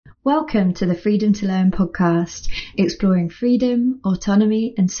Welcome to the Freedom to Learn podcast, exploring freedom,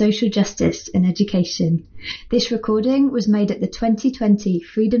 autonomy and social justice in education. This recording was made at the 2020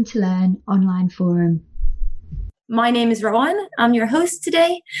 Freedom to Learn online forum. My name is Rowan. I'm your host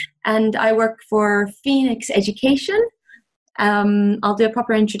today and I work for Phoenix Education. I'll do a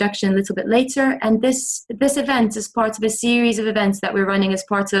proper introduction a little bit later. And this event is part of a series of events that we're running as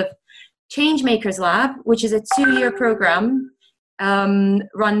part of Changemakers Lab, which is a 2-year program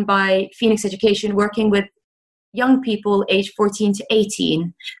run by Phoenix Education, working with young people aged 14 to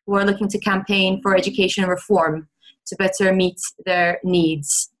 18 who are looking to campaign for education reform to better meet their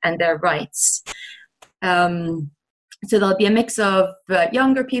needs and their rights. So there'll be a mix of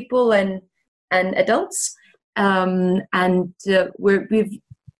younger people and adults. We've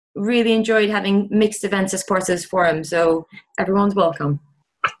really enjoyed having mixed events as part of this forum, so everyone's welcome.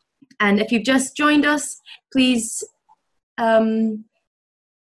 And if you've just joined us, please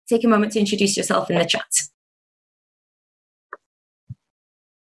take a moment to introduce yourself in the chat.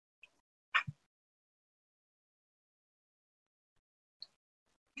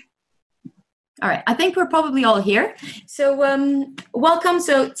 All right, I think we're probably all here. So welcome.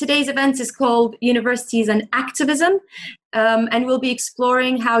 So today's event is called Universities and Activism, and we'll be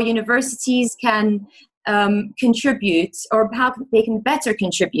exploring how universities can contribute, or how they can better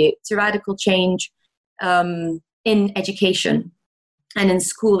contribute to radical change in education and in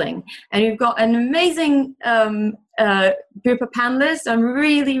schooling. And we've got an amazing group of panelists. I'm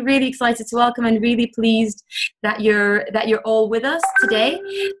really, really excited to welcome and really pleased that you're all with us today.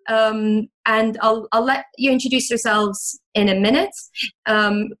 And I'll let you introduce yourselves in a minute.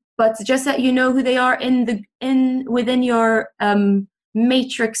 But just that you know who they are within your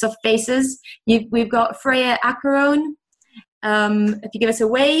matrix of faces. We've got Freya Acheron. If you give us a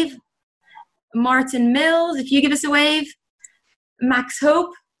wave. Martin Mills, if you give us a wave. Max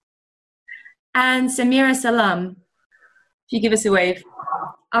Hope. And Samira Salam, if you give us a wave.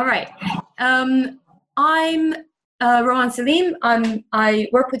 All right. I'm Rowan Salim. I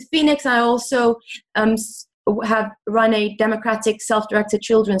work with Phoenix. I also have run a democratic self-directed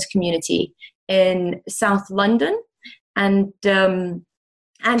children's community in South London. And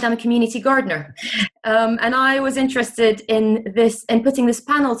I'm a community gardener. And I was interested in putting this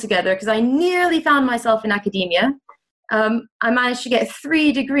panel together because I nearly found myself in academia. I managed to get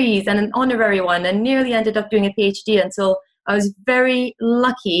 3 degrees and an honorary one and nearly ended up doing a PhD until I was very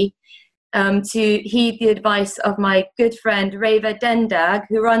lucky to heed the advice of my good friend Reva Dendag,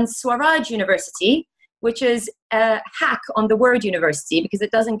 who runs Swaraj University, which is a hack on the word university because it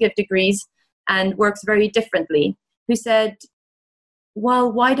doesn't give degrees and works very differently, who said,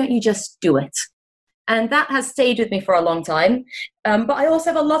 well, why don't you just do it? And that has stayed with me for a long time. But I also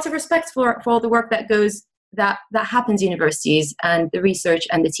have a lot of respect for all the work that happens in universities and the research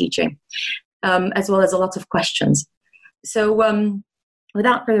and the teaching, as well as a lot of questions. So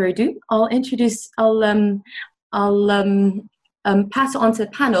without further ado, I'll pass it on to the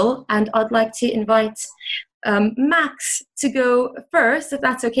panel, and I'd like to invite Max to go first, if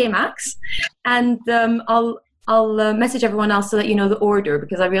that's okay, Max. And I'll message everyone else so that you know the order,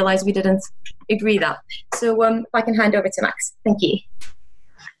 because I realized we didn't agree that. So if I can hand over to Max. Thank you.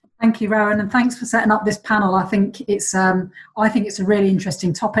 Thank you, Rowan, and thanks for setting up this panel. I think it's a really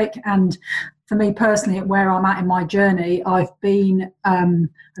interesting topic, and for me personally, at where I'm at in my journey, I've been a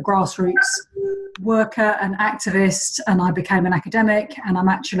grassroots worker and activist, and I became an academic, and I'm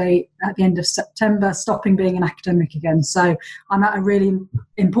actually at the end of September stopping being an academic again. So I'm at a really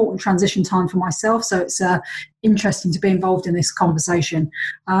important transition time for myself. So it's interesting to be involved in this conversation.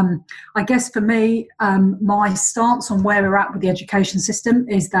 I guess for me, my stance on where we're at with the education system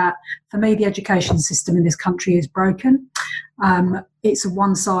is that for me, the education system in this country is broken. It's a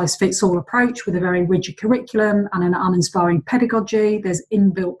one-size-fits-all approach with a very rigid curriculum and an uninspiring pedagogy. There's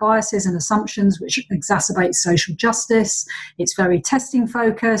inbuilt biases and assumptions which exacerbate social justice. It's very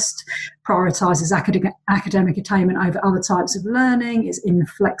testing-focused, prioritises academic attainment over other types of learning, is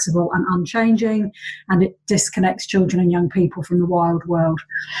inflexible and unchanging, and it disconnects children and young people from the wild world.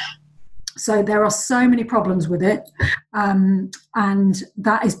 So there are so many problems with it, and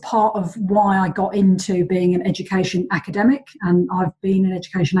that is part of why I got into being an education academic, and I've been an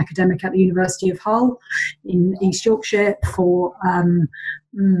education academic at the University of Hull in East Yorkshire for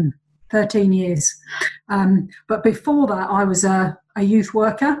 13 years. But before that, I was a youth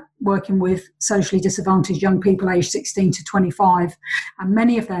worker working with socially disadvantaged young people aged 16 to 25, and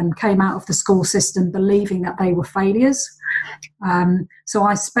many of them came out of the school system believing that they were failures. So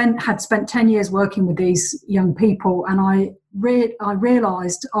I had spent 10 years working with these young people, and I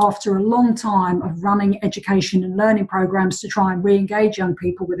realised after a long time of running education and learning programs to try and re-engage young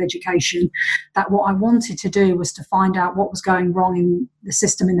people with education, that what I wanted to do was to find out what was going wrong in the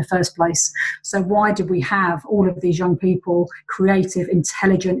system in the first place. So why did we have all of these young people, creative,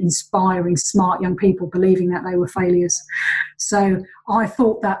 intelligent, inspiring, smart young people, believing that they were failures? So I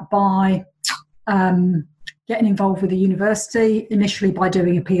thought that by getting involved with a university, initially by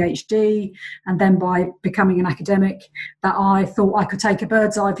doing a PhD and then by becoming an academic, that I thought I could take a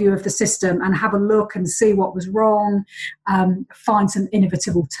bird's eye view of the system and have a look and see what was wrong, find some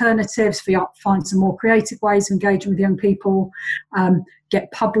innovative alternatives, find some more creative ways of engaging with young people, get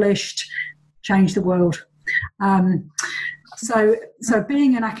published, change the world. So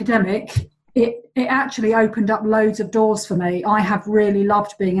being an academic, it actually opened up loads of doors for me. I have really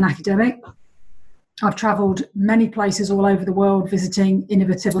loved being an academic. I've travelled many places all over the world visiting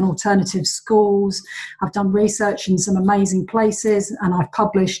innovative and alternative schools. I've done research in some amazing places, and I've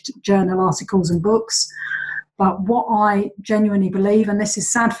published journal articles and books. But what I genuinely believe, and this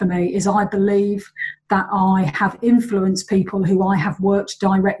is sad for me, is I believe that I have influenced people who I have worked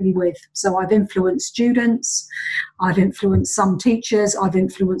directly with. So I've influenced students, I've influenced some teachers, I've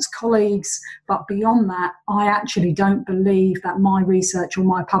influenced colleagues. But beyond that, I actually don't believe that my research or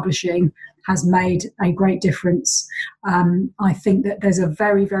my publishing has made a great difference. I think that there's a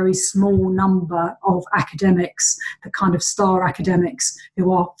very, very small number of academics, the kind of star academics,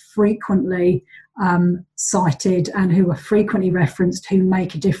 who are frequently cited and who are frequently referenced, who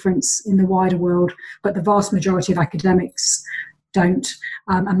make a difference in the wider world. But the vast majority of academics don't.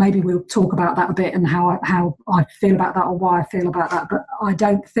 And maybe we'll talk about that a bit and how I feel about that or why I feel about that. But I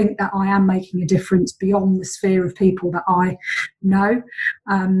don't think that I am making a difference beyond the sphere of people that I know.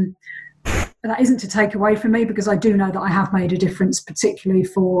 That isn't to take away from me, because I do know that I have made a difference, particularly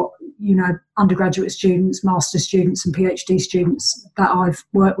for, undergraduate students, master's students and PhD students that I've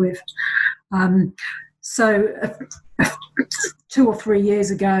worked with. So 2 or 3 years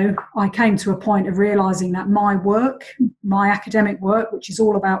ago, I came to a point of realising that my work, my academic work, which is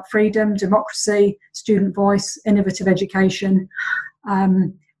all about freedom, democracy, student voice, innovative education,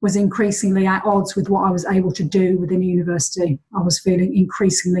 was increasingly at odds with what I was able to do within a university. I was feeling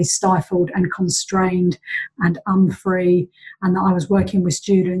increasingly stifled and constrained and unfree, and that I was working with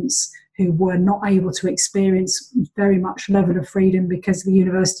students who were not able to experience very much level of freedom because the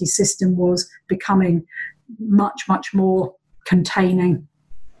university system was becoming much, much more containing.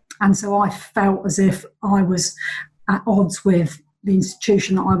 And so I felt as if I was at odds with the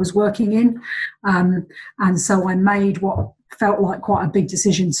institution that I was working in. And so I made what felt like quite a big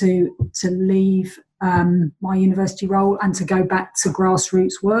decision to leave my university role and to go back to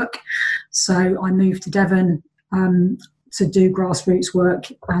grassroots work. So I moved to Devon to do grassroots work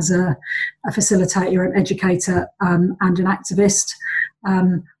as a facilitator, an educator, and an activist.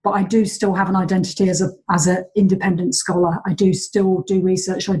 But I do still have an identity as an independent scholar. I do still do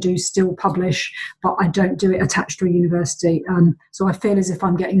research, I do still publish, but I don't do it attached to a university. So I feel as if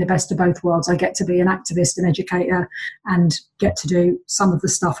I'm getting the best of both worlds. I get to be an activist and educator and get to do some of the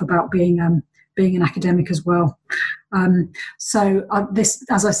stuff about being an academic as well. So this,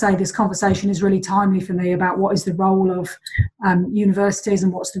 as I say, this conversation is really timely for me about what is the role of universities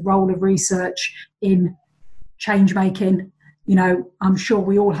and what's the role of research in change making. I'm sure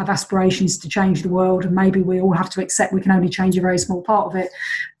we all have aspirations to change the world, and maybe we all have to accept we can only change a very small part of it,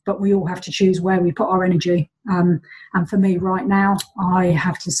 but we all have to choose where we put our energy. And for me right now, I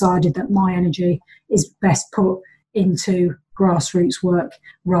have decided that my energy is best put into grassroots work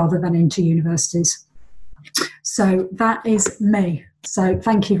rather than into universities. So that is me. So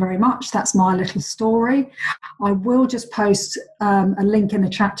thank you very much. That's my little story. I will just post a link in the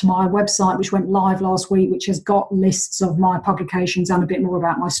chat to my website, which went live last week, which has got lists of my publications and a bit more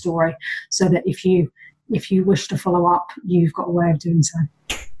about my story, so that if you wish to follow up, you've got a way of doing so.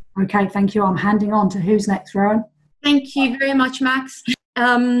 Okay, thank you. I'm handing on to who's next, Rowan. Thank you very much, Max.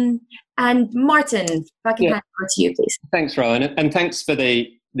 And Martin, if I can hand over to you, please. Thanks, Rowan, and thanks for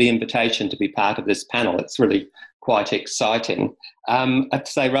the invitation to be part of this panel. It's really quite exciting. I have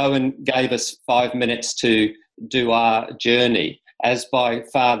to say, Rowan gave us 5 minutes to do our journey. As by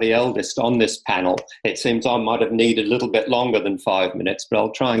far the eldest on this panel, it seems I might have needed a little bit longer than 5 minutes, but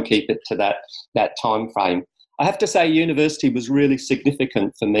I'll try and keep it to that time frame. I have to say university was really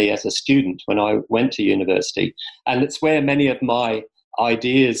significant for me as a student when I went to university, and it's where many of my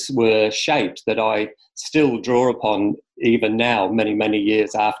ideas were shaped that I still draw upon even now, many, many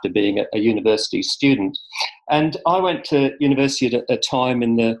years after being a university student. And I went to university at a time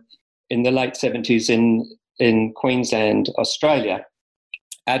in the late 70s in in Queensland, Australia,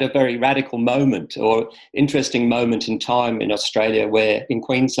 at a very radical moment or interesting moment in time in Australia, in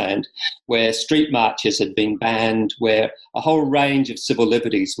Queensland, where street marches had been banned, where a whole range of civil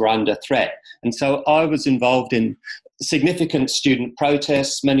liberties were under threat. And so I was involved in significant student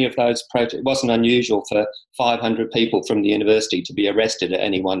protests. Many of those protests, it wasn't unusual for 500 people from the university to be arrested at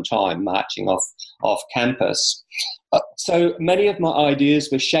any one time, marching off campus. So many of my ideas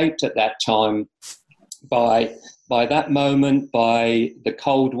were shaped at that time by that moment, by the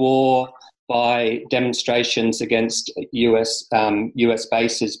Cold War, by demonstrations against US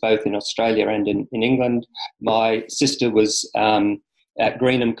bases, both in Australia and in England. My sister was at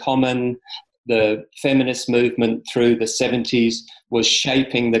Greenham Common. The feminist movement through the 70s was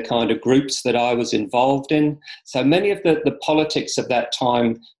shaping the kind of groups that I was involved in. So many of the politics of that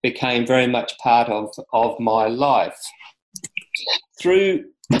time became very much part of my life.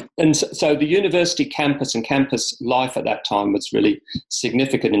 So the university campus and campus life at that time was really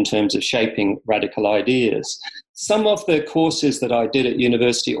significant in terms of shaping radical ideas. Some of the courses that I did at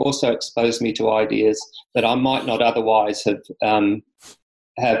university also exposed me to ideas that I might not otherwise have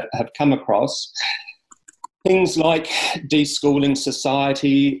come across. Things like deschooling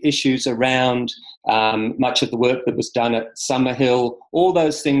society, issues around much of the work that was done at Summerhill, all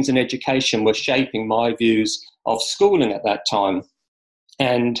those things in education were shaping my views of schooling at that time.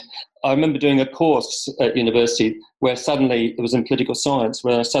 And I remember doing a course at university where suddenly, it was in political science,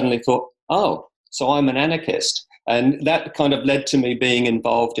 where I suddenly thought, oh, so I'm an anarchist. And that kind of led to me being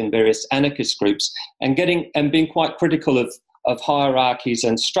involved in various anarchist groups and being quite critical of hierarchies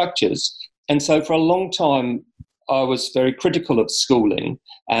and structures. And so for a long time, I was very critical of schooling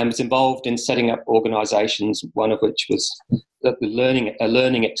and was involved in setting up organisations, one of which was a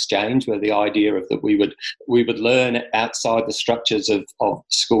learning exchange, where the idea of that we would learn outside the structures of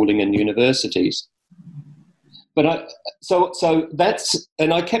schooling and universities. But I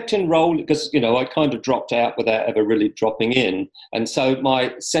kept enrolled because, I kind of dropped out without ever really dropping in. And so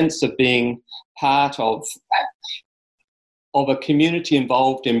my sense of being part of a community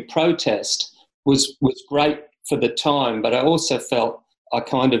involved in protest was great for the time, but I also felt I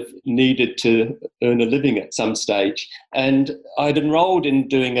kind of needed to earn a living at some stage. And I'd enrolled in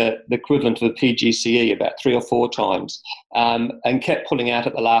doing the equivalent of a PGCE about 3 or 4 times, and kept pulling out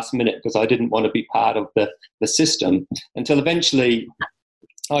at the last minute because I didn't want to be part of the system, until eventually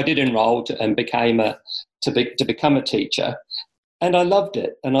I did enroll and to become a teacher. And I loved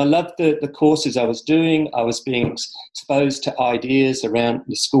it. And I loved the courses I was doing. I was being exposed to ideas around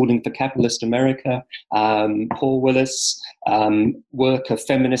the Schooling for Capitalist America, Paul Willis, work of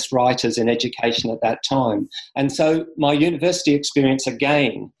feminist writers in education at that time. And so my university experience,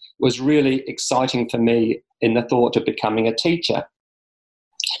 again, was really exciting for me in the thought of becoming a teacher.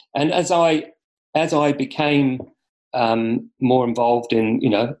 And as I became more involved in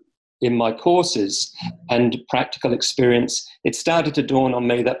my courses and practical experience, it started to dawn on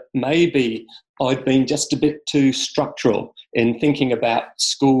me that maybe I'd been just a bit too structural in thinking about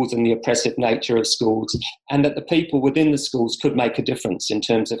schools and the oppressive nature of schools, and that the people within the schools could make a difference in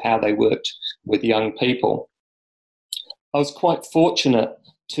terms of how they worked with young people. I was quite fortunate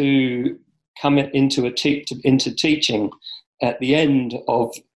to come into teaching at the end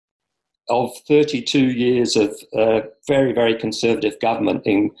of 32 years of very, very conservative government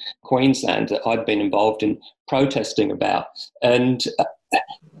in Queensland that I'd been involved in protesting about. And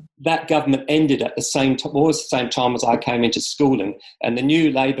that government ended at the same time as I came into schooling. And the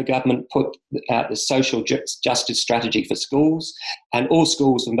new Labor government put out the social justice strategy for schools, and all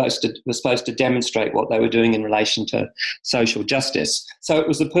schools were supposed to demonstrate what they were doing in relation to social justice. So it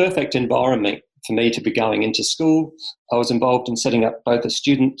was the perfect environment for me to be going into school. I was involved in setting up both a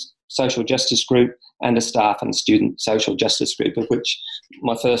student social justice group and a staff and student social justice group, of which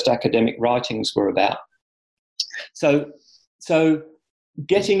my first academic writings were about. So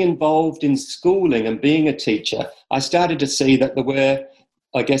getting involved in schooling and being a teacher, I started to see that there were,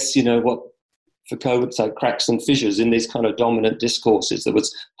 I guess, what Foucault would say, cracks and fissures in these kind of dominant discourses. There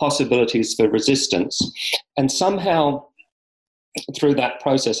was possibilities for resistance. And somehow through that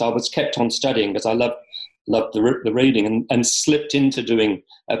process, I was kept on studying because I loved the reading, and slipped into doing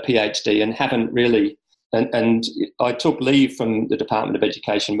a PhD and haven't really, and I took leave from the Department of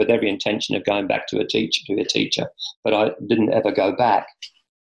Education with every intention of going back to a teacher, but I didn't ever go back.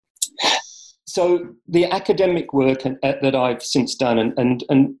 So the academic work that I've since done, and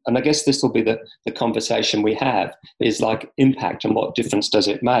I guess this will be the conversation we have, is like impact and what difference does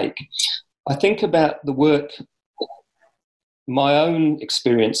it make. I think about the work, my own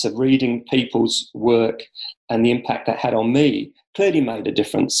experience of reading people's work and the impact that had on me clearly made a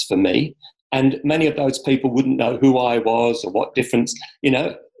difference for me. And many of those people wouldn't know who I was or what difference,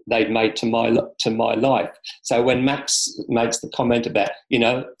 they'd made to my life. So when Max makes the comment about,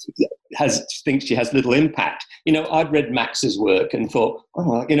 thinks she has little impact, I'd read Max's work and thought,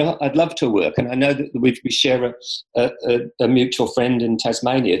 I'd love to work. And I know that we share a mutual friend in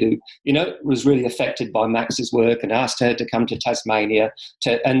Tasmania who, was really affected by Max's work and asked her to come to Tasmania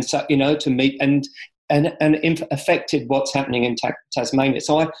to meet and affected what's happening in Tasmania.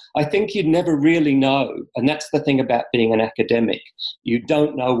 So I think you'd never really know, and that's the thing about being an academic. You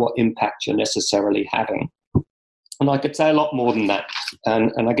don't know what impact you're necessarily having. And I could say a lot more than that.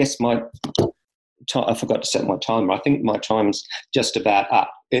 And I guess I forgot to set my timer. I think my time's just about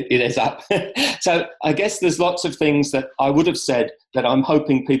up. It is up. So I guess there's lots of things that I would have said that I'm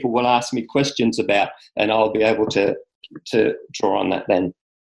hoping people will ask me questions about, and I'll be able to draw on that then.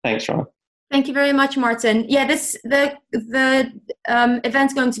 Thanks, Ryan. Thank you very much, Martin. Yeah, the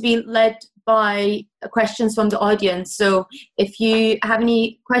event's going to be led by questions from the audience. So if you have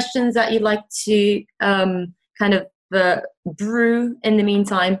any questions that you'd like to brew in the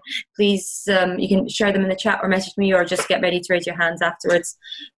meantime, please you can share them in the chat or message me, or just get ready to raise your hands afterwards.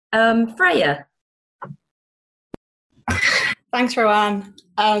 Freya. Thanks, Rowan.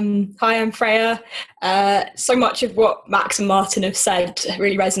 Hi, I'm Freya. So much of what Max and Martin have said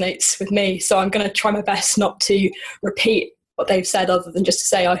really resonates with me, so I'm going to try my best not to repeat what they've said, other than just to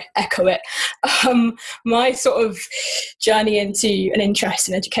say I echo it. My sort of journey into an interest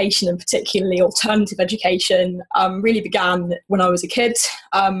in education, and particularly alternative education, really began when I was a kid.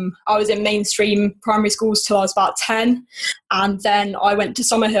 I was in mainstream primary schools till I was about 10, and then I went to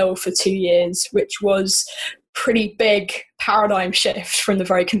Summerhill for 2 years, which was pretty big paradigm shift from the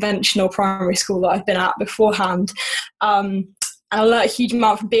very conventional primary school that I've been at beforehand. And I learned a huge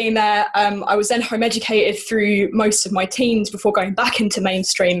amount from being there. I was then home educated through most of my teens before going back into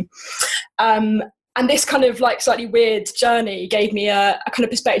mainstream. And this kind of like slightly weird journey gave me a kind of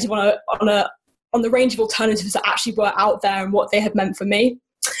perspective on the range of alternatives that actually were out there and what they had meant for me.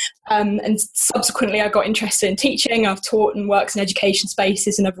 And subsequently I got interested in teaching. I've taught and worked in education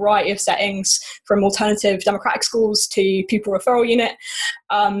spaces in a variety of settings, from alternative democratic schools to pupil referral unit.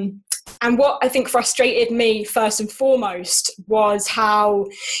 And what I think frustrated me first and foremost was how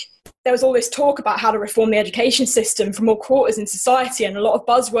there was all this talk about how to reform the education system from all quarters in society, and a lot of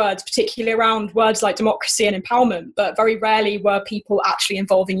buzzwords, particularly around words like democracy and empowerment, but very rarely were people actually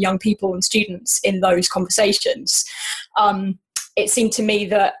involving young people and students in those conversations. It seemed to me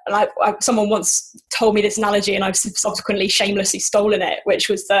that, and someone once told me this analogy, and I've subsequently shamelessly stolen it, which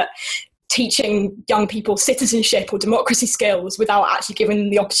was that teaching young people citizenship or democracy skills without actually giving them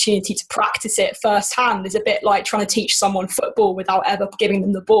the opportunity to practice it firsthand is a bit like trying to teach someone football without ever giving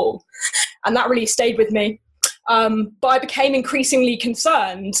them the ball. And that really stayed with me. But I became increasingly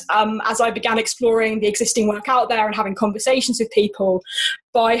concerned as I began exploring the existing work out there and having conversations with people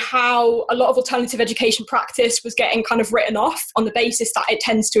by how a lot of alternative education practice was getting kind of written off on the basis that it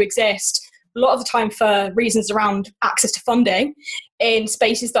tends to exist a lot of the time for reasons around access to funding in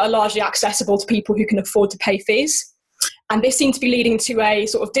spaces that are largely accessible to people who can afford to pay fees. And this seemed to be leading to a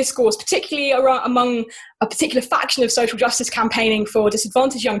sort of discourse, particularly among a particular faction of social justice campaigning for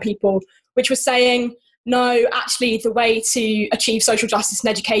disadvantaged young people, which was saying, no, actually the way to achieve social justice in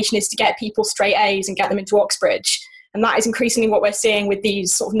education is to get people straight A's and get them into Oxbridge. And that is increasingly what we're seeing with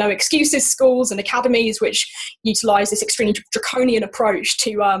these sort of no excuses schools and academies, which utilise this extremely draconian approach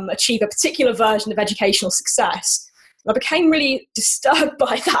to achieve a particular version of educational success. And I became really disturbed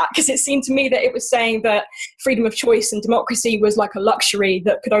by that, because it seemed to me that it was saying that freedom of choice and democracy was like a luxury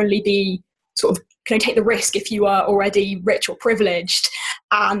that could only be sort of, can take the risk if you are already rich or privileged.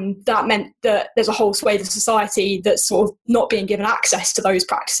 And that meant that there's a whole swathe of society that's sort of not being given access to those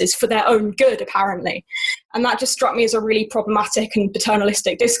practices for their own good, apparently. And that just struck me as a really problematic and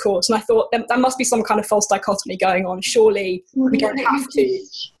paternalistic discourse. And I thought there must be some kind of false dichotomy going on. Surely we don't have to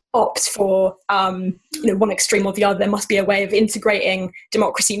opt for one extreme or the other. There must be a way of integrating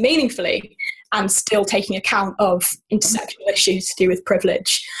democracy meaningfully and still taking account of intersectional issues to do with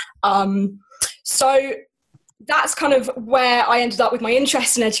privilege. So that's kind of where I ended up with my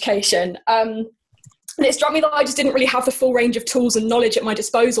interest in education. And it struck me that I just didn't really have the full range of tools and knowledge at my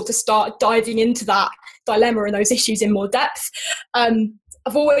disposal to start diving into that dilemma and those issues in more depth.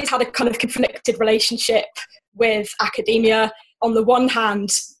 I've always had a kind of conflicted relationship with academia. On the one hand,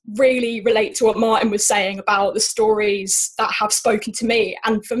 really relate to what Martin was saying about the stories that have spoken to me.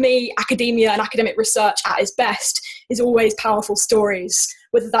 And for me, academia and academic research at its best is always powerful stories,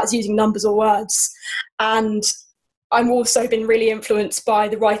 whether that's using numbers or words. And I'm also been really influenced by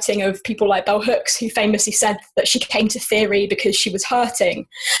the writing of people like Bell Hooks, who famously said that she came to theory because she was hurting.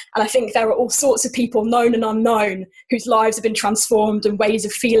 And I think there are all sorts of people, known and unknown, whose lives have been transformed and ways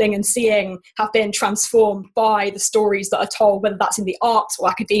of feeling and seeing have been transformed by the stories that are told, whether that's in the arts or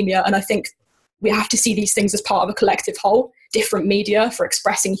academia. And I think we have to see these things as part of a collective whole, different media for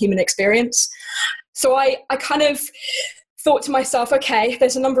expressing human experience. So I kind of thought to myself, okay,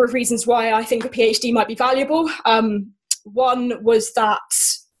 there's a number of reasons why I think a PhD might be valuable. One was that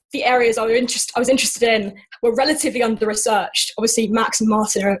the areas I was interested in were relatively under-researched. Obviously, Max and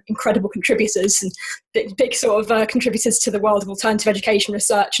Martin are incredible contributors and big sort of contributors to the world of alternative education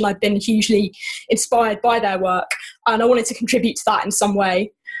research, and I've been hugely inspired by their work, and I wanted to contribute to that in some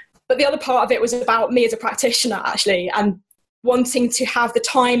way. But the other part of it was about me as a practitioner, actually, and wanting to have the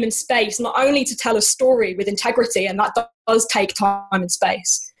time and space not only to tell a story with integrity, and that does take time and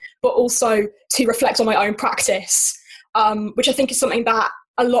space, but also to reflect on my own practice, which I think is something that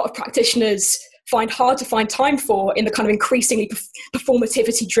a lot of practitioners find hard to find time for in the kind of increasingly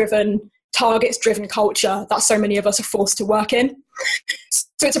performativity-driven, targets-driven culture that so many of us are forced to work in.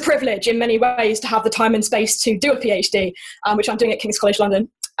 So it's a privilege in many ways to have the time and space to do a PhD, which I'm doing at King's College London.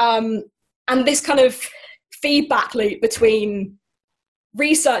 And this kind of feedback loop between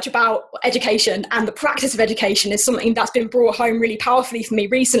research about education and the practice of education is something that's been brought home really powerfully for me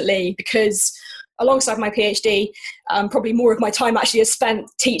recently, because alongside my PhD, probably more of my time actually is spent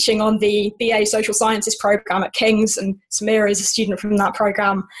teaching on the BA Social Sciences programme at King's, and Samira is a student from that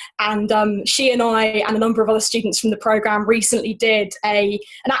programme. And she and I and a number of other students from the programme recently did an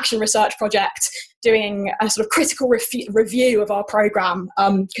action research project doing a sort of critical review of our programme,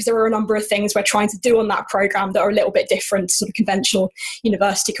 because there are a number of things we're trying to do on that programme that are a little bit different to sort of conventional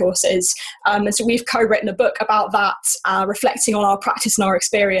university courses. And so we've co-written a book about that, reflecting on our practice and our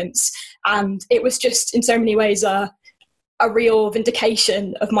experience. And it was just in so many ways a real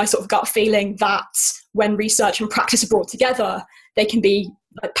vindication of my sort of gut feeling that when research and practice are brought together, they can be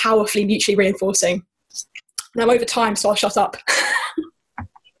like powerfully mutually reinforcing. Now I'm over time, so I'll shut up.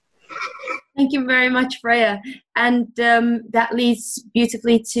 Thank you very much, Freya. And that leads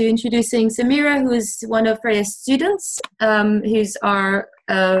beautifully to introducing Samira, who is one of Freya's students, who's our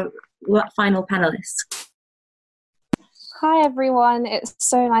final panelist. Hi everyone, it's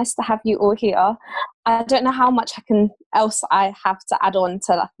so nice to have you all here. I don't know how much else I have to add on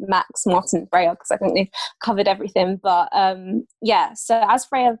to Max, Martin, Freya, because I think they've covered everything. But yeah, so as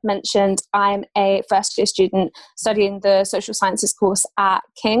Freya mentioned, I'm a first year student studying the social sciences course at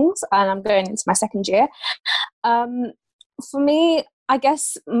King's, and I'm going into my second year. For me, I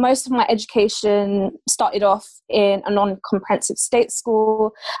guess most of my education started off in a non-comprehensive state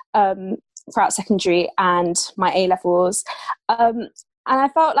school, throughout secondary and my A-levels. And I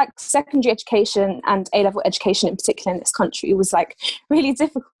felt like secondary education and A-level education in particular in this country was like really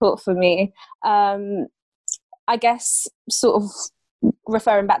difficult for me. I guess sort of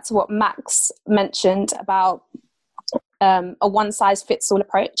referring back to what Max mentioned about a one-size-fits-all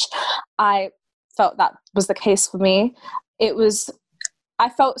approach, I felt that was the case for me. I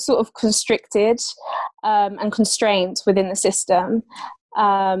felt sort of constricted and constrained within the system.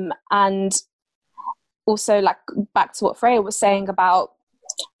 And also, like, back to what Freya was saying about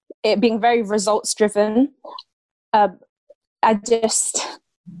it being very results driven, I just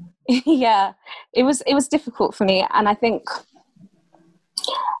yeah, it was difficult for me. And I think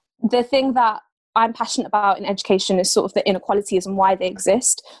the thing that I'm passionate about in education is sort of the inequalities and why they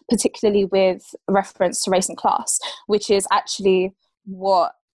exist, particularly with reference to race and class, which is actually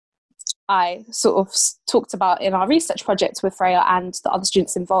what I sort of talked about in our research project with Freya and the other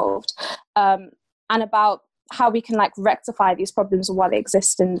students involved, and about how we can like rectify these problems and why they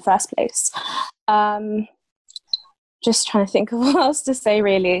exist in the first place. Just trying to think of what else to say,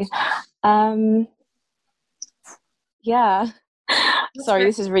 really. Yeah. Sorry,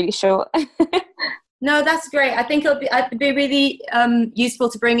 this is really short. No, that's great. I think it'd be really useful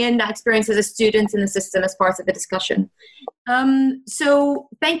to bring in that experience as a student in the system as part of the discussion. So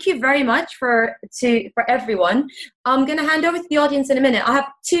thank you very much for everyone. I'm going to hand over to the audience in a minute. I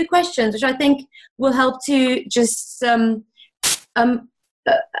have two questions, which I think will help to just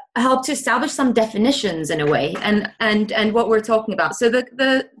help to establish some definitions in a way, and what we're talking about. So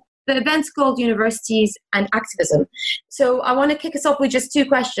the event's called Universities and Activism. So I want to kick us off with just two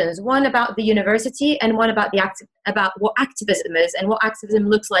questions. One about the university and one about about what activism is and what activism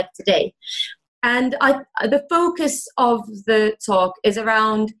looks like today. And the focus of the talk is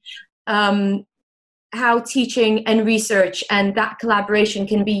around how teaching and research and that collaboration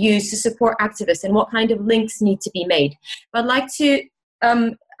can be used to support activists and what kind of links need to be made. But I'd like to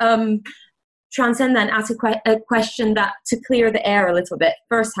transcend that and ask a question that to clear the air a little bit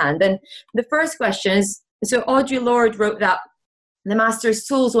firsthand. And the first question is, so Audre Lorde wrote that the master's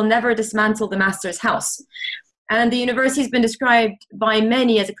tools will never dismantle the master's house. And the university has been described by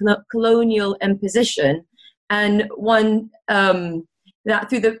many as a colonial imposition, and one that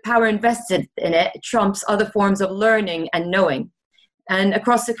through the power invested in it trumps other forms of learning and knowing. And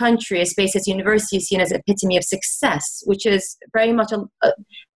across the country, a space as university is seen as an epitome of success, which is very much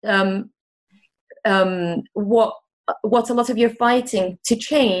what a lot of you are fighting to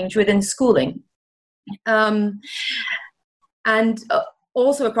change within schooling.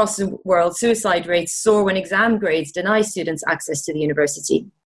 Also across the world, suicide rates soar when exam grades deny students access to the university.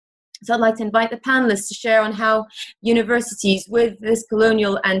 So I'd like to invite the panelists to share on how universities with this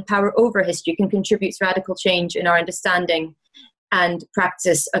colonial and power over history can contribute to radical change in our understanding and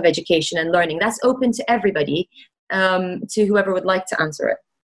practice of education and learning. That's open to everybody, to whoever would like to answer it.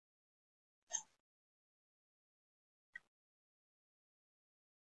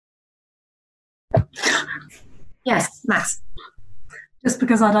 Yes, Max. Just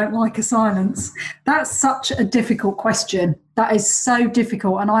because I don't like a silence. That's such a difficult question. That is so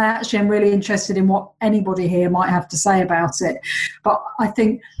difficult. And I actually am really interested in what anybody here might have to say about it. But I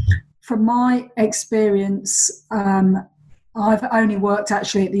think from my experience, I've only worked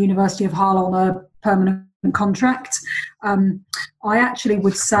actually at the University of Hull on a permanent contract. I actually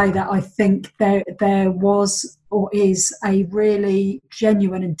would say that I think there was or is a really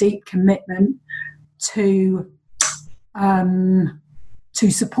genuine and deep commitment to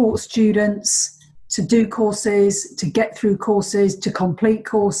support students, to do courses, to get through courses, to complete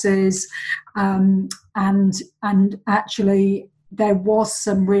courses, and actually there was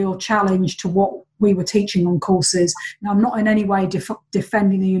some real challenge to what we were teaching on courses. Now, I'm not in any way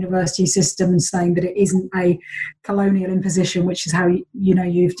defending the university system and saying that it isn't a colonial imposition, which is how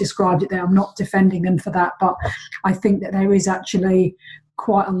you've described it there. I'm not defending them for that, but I think that there is actually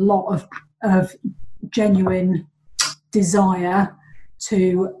quite a lot of genuine desire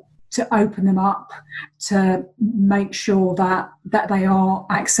to open them up, to make sure that they are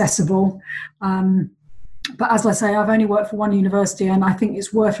accessible. But as I say, I've only worked for one university, and I think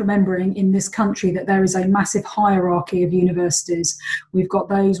it's worth remembering in this country that there is a massive hierarchy of universities. We've got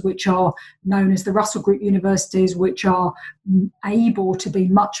those which are known as the Russell Group universities, which are able to be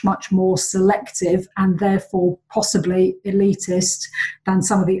much, much more selective and therefore possibly elitist than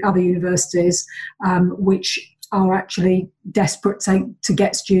some of the other universities, which are actually desperate to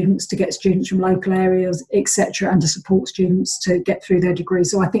get students from local areas, etc., and to support students to get through their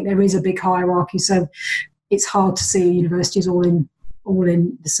degrees. So I think there is a big hierarchy. So it's hard to see universities all in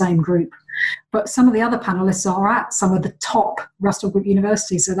the same group. But some of the other panelists are at some of the top Russell Group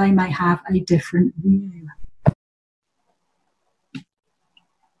universities, so they may have a different view.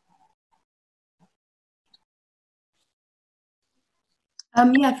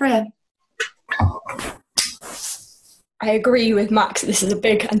 Yeah, Freya. I agree with Max. This is a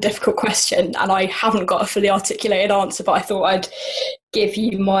big and difficult question, and I haven't got a fully articulated answer, but I thought I'd give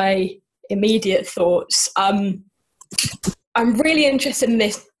you my immediate thoughts. I'm really interested in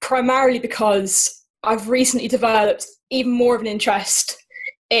this primarily because I've recently developed even more of an interest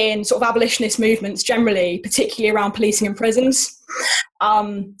in sort of abolitionist movements generally, particularly around policing and prisons.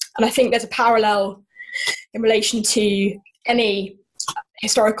 And I think there's a parallel in relation to any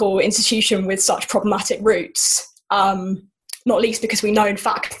historical institution with such problematic roots. Not least because we know, in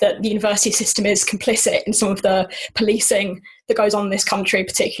fact, that the university system is complicit in some of the policing that goes on in this country,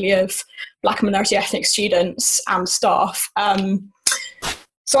 particularly of Black and minority ethnic students and staff.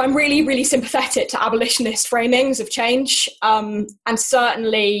 So I'm really, really sympathetic to abolitionist framings of change, and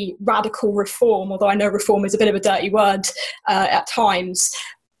certainly radical reform, although I know reform is a bit of a dirty word at times.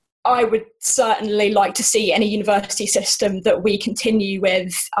 I would certainly like to see any university system that we continue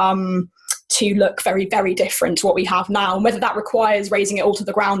with to look very, very different to what we have now. And whether that requires raising it all to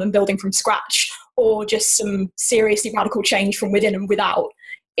the ground and building from scratch, or just some seriously radical change from within and without,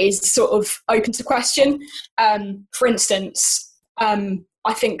 is sort of open to question. For instance,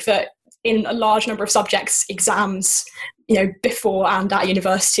 I think that in a large number of subjects, exams, before and at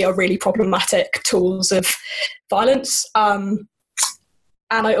university are really problematic tools of violence. And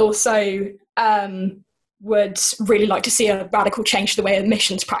I also would really like to see a radical change to the way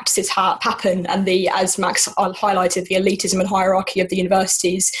admissions practices happen, and as Max highlighted, the elitism and hierarchy of the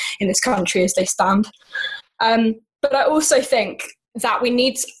universities in this country as they stand. But I also think that we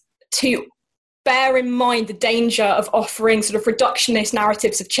need to bear in mind the danger of offering sort of reductionist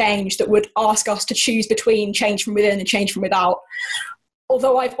narratives of change that would ask us to choose between change from within and change from without.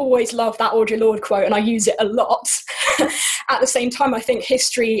 Although I've always loved that Audre Lorde quote and I use it a lot, at the same time I think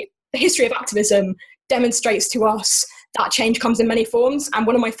history the history of activism demonstrates to us that change comes in many forms. And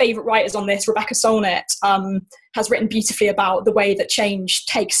one of my favourite writers on this, Rebecca Solnit, has written beautifully about the way that change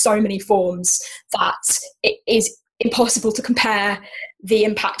takes so many forms that it is impossible to compare the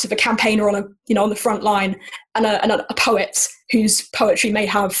impact of a campaigner on the front line and a poet whose poetry may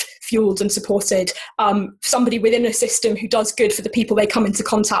have fueled and supported somebody within a system who does good for the people they come into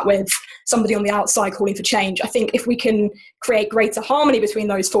contact with, somebody on the outside calling for change. I think if we can create greater harmony between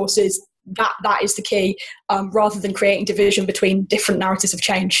those forces, that is the key, rather than creating division between different narratives of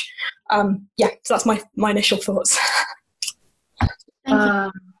change. So that's my initial thoughts.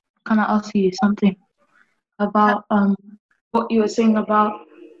 Can I ask you something about what you were saying about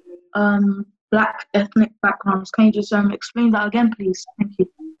Black ethnic backgrounds? Can you just explain that again, please? Thank you.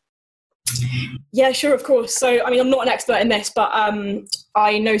 Yeah, sure, of course. So, I mean, I'm not an expert in this, but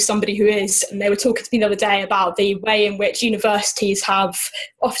I know somebody who is, and they were talking to me the other day about the way in which universities have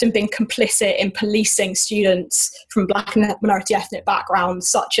often been complicit in policing students from Black and minority ethnic backgrounds,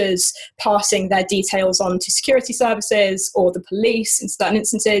 such as passing their details on to security services or the police in certain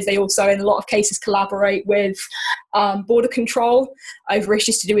instances. They also, in a lot of cases, collaborate with border control over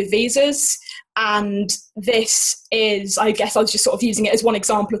issues to do with visas. And this is, I guess I was just sort of using it as one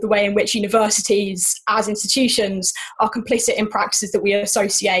example of the way in which universities as institutions are complicit in practices that we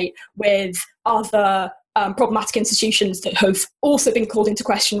associate with other problematic institutions that have also been called into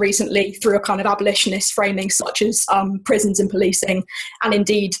question recently through a kind of abolitionist framing, such as prisons and policing, and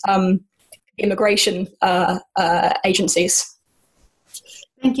indeed immigration agencies.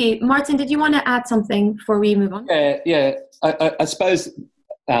 Thank you. Martin, did you want to add something before we move on? Yeah. I suppose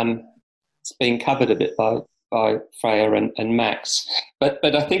it's been covered a bit by Freya and Max, but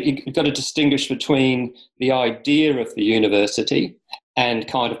I think you've got to distinguish between the idea of the university and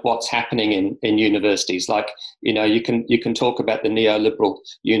kind of what's happening in universities. Like, you can talk about the neoliberal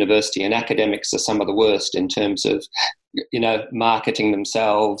university, and academics are some of the worst in terms of, marketing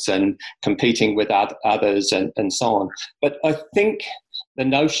themselves and competing with others and so on. But I think the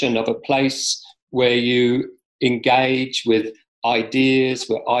notion of a place where you engage with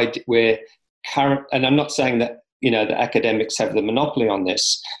ideas, where current, and I'm not saying that the academics have the monopoly on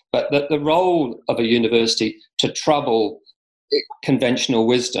this, but that the role of a university to trouble conventional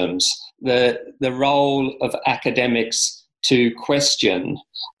wisdoms, the role of academics to question,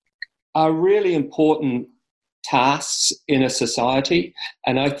 are really important tasks in a society.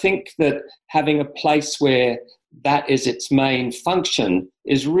 And I think that having a place where that is its main function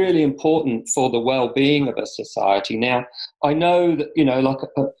is really important for the well-being of a society. Now, I know that,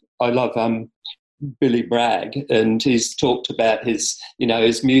 I love Billy Bragg, and he's talked about his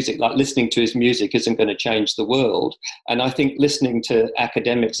music, like listening to his music isn't going to change the world. And I think listening to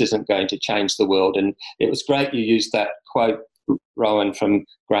academics isn't going to change the world. And it was great you used that quote, Rowan, from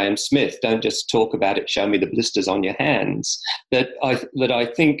Graham Smith, don't just talk about it, show me the blisters on your hands. That I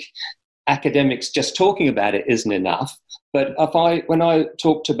think academics just talking about it isn't enough. But when I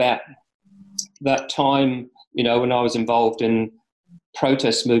talked about that time, when I was involved in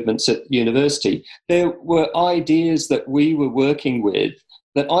protest movements at university, there were ideas that we were working with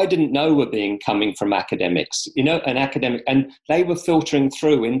that I didn't know were coming from academics, and they were filtering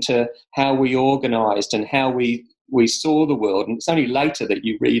through into how we organised and how we saw the world. And it's only later that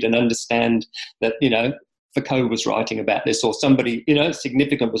you read and understand that, Foucault was writing about this, or somebody,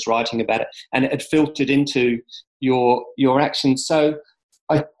 significant was writing about it, and it had filtered into your actions. So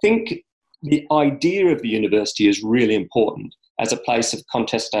I think the idea of the university is really important as a place of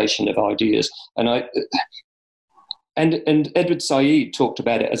contestation of ideas. And Edward Said talked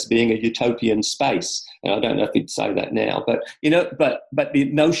about it as being a utopian space. And I don't know if he'd say that now, but but the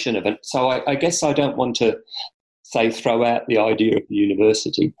notion of it. So I guess I don't want to throw out the idea of the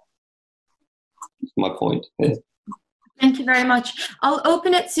university. That's my point. Yeah. Thank you very much.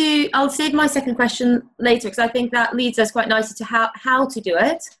 I'll save my second question later, because I think that leads us quite nicely to how to do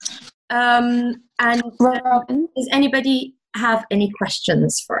it. Does anybody have any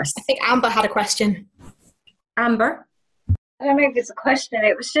questions for us? I think Amber had a question. Amber? I don't know if it's a question.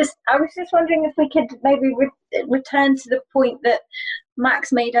 I was just wondering if we could maybe return to the point that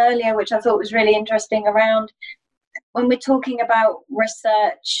Max made earlier, which I thought was really interesting, around when we're talking about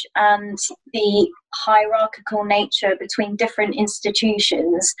research and the hierarchical nature between different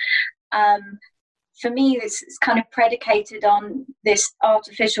institutions. For me, this is kind of predicated on this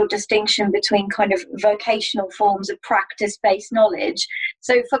artificial distinction between kind of vocational forms of practice-based knowledge.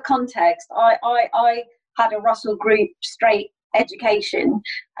 So for context, I had a Russell Group straight education,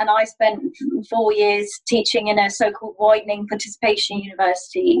 and I spent 4 years teaching in a so-called widening participation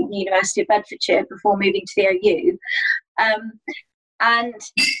university, the University of Bedfordshire, before moving to the OU. And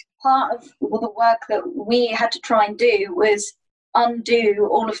part of the work that we had to try and do was undo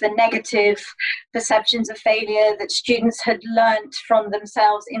all of the negative perceptions of failure that students had learnt from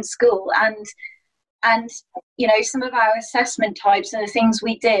themselves in school. And you know, some of our assessment types and the things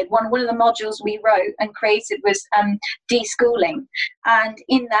we did, one of the modules we wrote and created was de-schooling. And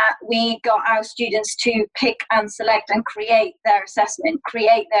in that, we got our students to pick and select and create their assessment,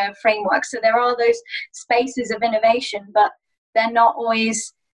 create their framework. So there are those spaces of innovation, but they're not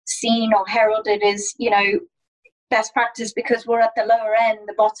always seen or heralded as, you know, best practice, because we're at the lower end,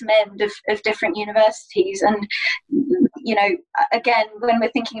 the bottom end of different universities. And, you know, again, when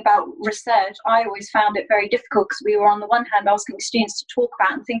we're thinking about research, I always found it very difficult, because we were on the one hand asking students to talk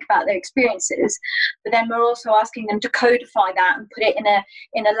about and think about their experiences, but then we're also asking them to codify that and put it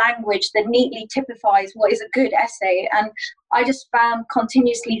in a language that neatly typifies what is a good essay. And I just found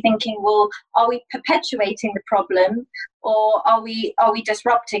continuously thinking, well, are we perpetuating the problem, or are we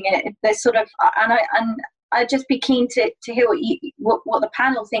disrupting it? There's sort of, and I'd just be keen to hear what the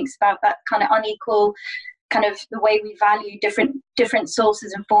panel thinks about that kind of unequal, kind of the way we value different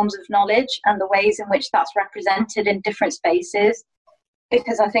sources and forms of knowledge, and the ways in which that's represented in different spaces.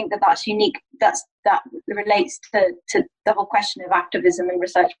 Because I think that's unique. That relates to the whole question of activism and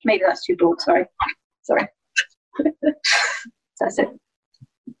research. Maybe that's too broad. Sorry. That's it.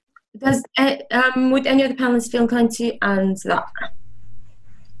 Would any of the panelists feel inclined to answer that?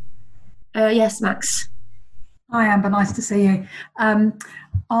 Yes, Max. Hi, Amber, nice to see you.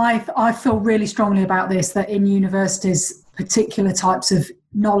 I feel really strongly about this, that in universities, particular types of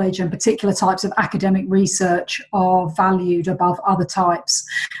knowledge and particular types of academic research are valued above other types.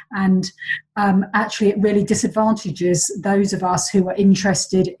 And actually, it really disadvantages those of us who are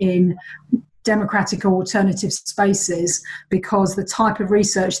interested in democratic or alternative spaces, because the type of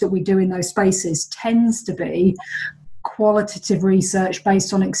research that we do in those spaces tends to be qualitative research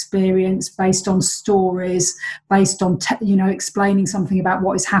based on experience, based on stories, based on explaining something about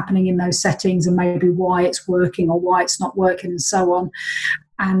what is happening in those settings and maybe why it's working or why it's not working and so on.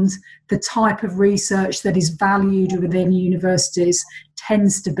 And the type of research that is valued within universities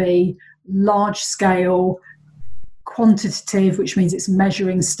tends to be large scale, quantitative, which means it's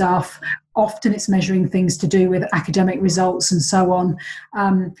measuring stuff. Often it's measuring things to do with academic results and so on.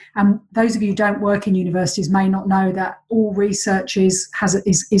 And those of you who don't work in universities may not know that all research is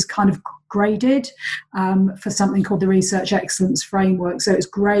kind of graded for something called the Research Excellence Framework. So it's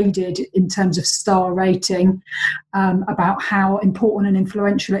graded in terms of star rating about how important and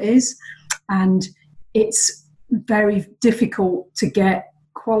influential it is. And it's very difficult to get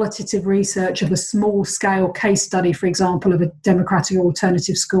qualitative research of a small scale case study, for example, of a democratic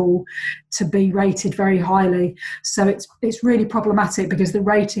alternative school to be rated very highly. So it's really problematic, because the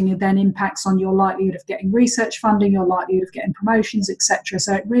rating then impacts on your likelihood of getting research funding, your likelihood of getting promotions, etc.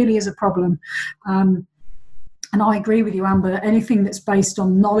 So it really is a problem. And I agree with you, Amber, that anything that's based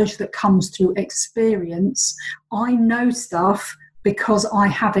on knowledge that comes through experience, I know stuff because I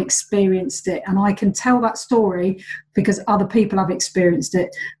have experienced it, and I can tell that story because other people have experienced it.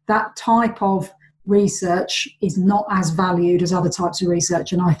 That type of research is not as valued as other types of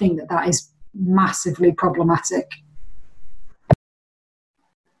research, and I think that is massively problematic.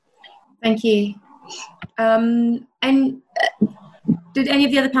 Thank you. And did any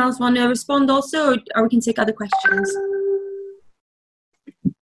of the other panelists want to respond also, or we can take other questions?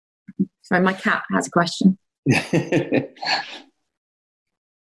 Sorry, my cat has a question.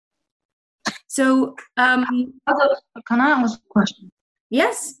 So, can I ask a question?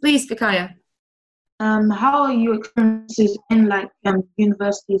 Yes, please, Fikaya. How are your experiences in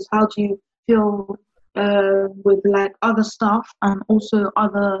universities? How do you feel with other staff and also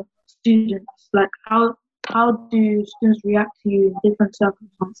other students? How do students react to you in different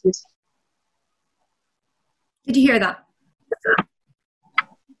circumstances? Did you hear that?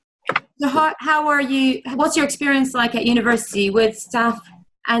 So how are you? What's your experience like at university with staff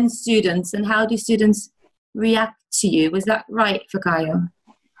and students, and how do students react to you? Was that right, Fikayo?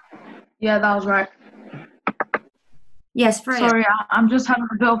 Yeah, that was right. Yes, Freya. Sorry, I'm just having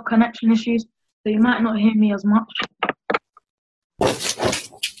a bit of connection issues, so you might not hear me as much.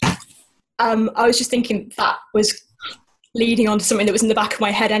 I was just thinking that was leading on to something that was in the back of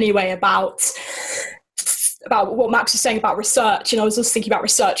my head anyway about what Max was saying about research, and I was also thinking about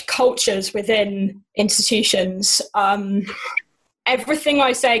research cultures within institutions. Everything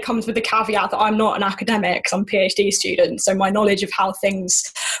I say comes with the caveat that I'm not an academic, I'm a PhD student, so my knowledge of how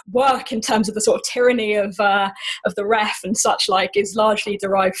things work in terms of the sort of tyranny of the ref and such like is largely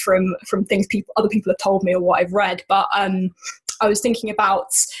derived from things other people have told me or what I've read. But I was thinking about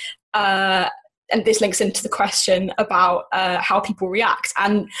and this links into the question about how people react.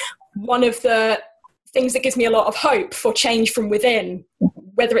 And one of the things that gives me a lot of hope for change from within,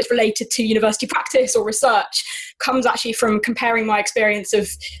 whether it's related to university practice or research, comes actually from comparing my experience of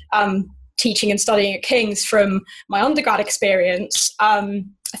teaching and studying at King's from my undergrad experience. I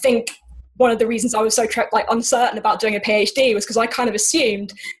think one of the reasons I was so uncertain about doing a PhD was because I kind of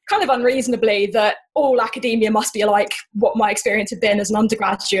assumed, kind of unreasonably, that all academia must be like what my experience had been as an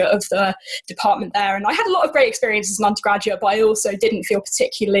undergraduate of the department there. And I had a lot of great experiences as an undergraduate, but I also didn't feel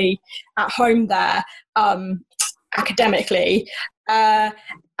particularly at home there academically.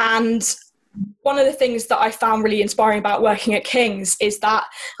 And one of the things that I found really inspiring about working at King's is that,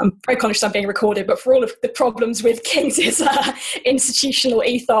 I'm very conscious I'm being recorded, but for all of the problems with King's institutional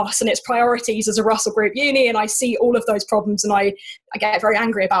ethos and its priorities as a Russell Group uni, and I see all of those problems and I get very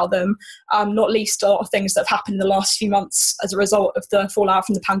angry about them, not least a lot of things that have happened in the last few months as a result of the fallout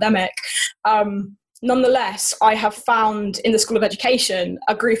from the pandemic. Nonetheless, I have found in the School of Education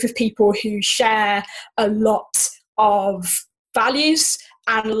a group of people who share a lot of values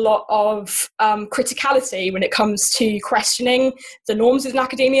and a lot of criticality when it comes to questioning the norms within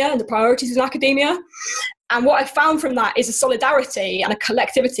academia and the priorities within academia. And what I found from that is a solidarity and a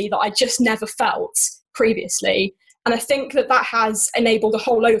collectivity that I just never felt previously. And I think that that has enabled a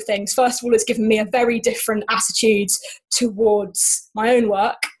whole load of things. First of all, it's given me a very different attitude towards my own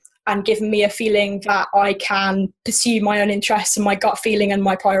work and given me a feeling that I can pursue my own interests and my gut feeling and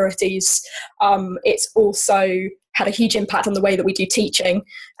my priorities. It's also had a huge impact on the way that we do teaching.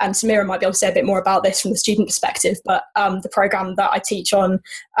 And Samira might be able to say a bit more about this from the student perspective, but the programme that I teach on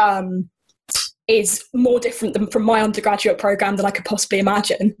is more different than from my undergraduate programme than I could possibly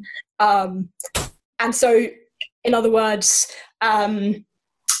imagine. And so, in other words,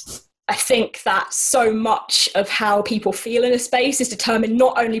 I think that so much of how people feel in a space is determined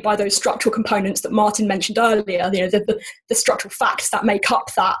not only by those structural components that Martin mentioned earlier, the structural facts that make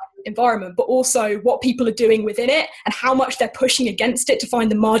up that environment, but also what people are doing within it and how much they're pushing against it to find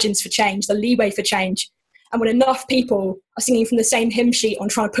the margins for change, the leeway for change. And when enough people are singing from the same hymn sheet on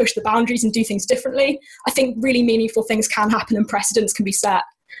trying to push the boundaries and do things differently, I think really meaningful things can happen and precedents can be set.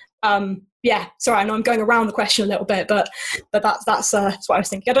 Sorry, I know I'm going around the question a little bit, but that's what I was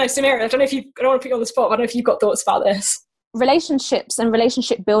thinking. I don't know, Samira, I don't want to put you on the spot, but I don't know if you've got thoughts about this. Relationships and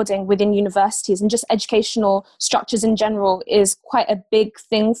relationship building within universities and just educational structures in general is quite a big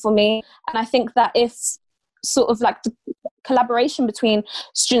thing for me. And I think that if sort of like the collaboration between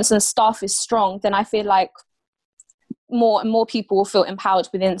students and staff is strong, then I feel like more and more people will feel empowered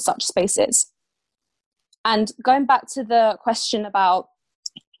within such spaces. And going back to the question about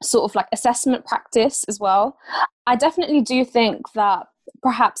sort of like assessment practice as well, I definitely do think that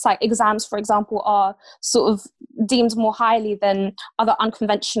perhaps like exams, for example, are sort of deemed more highly than other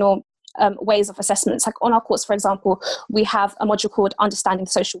unconventional ways of assessments. Like on our course, for example, we have a module called Understanding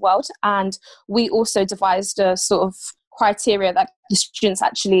the Social World, and we also devised a sort of criteria that the students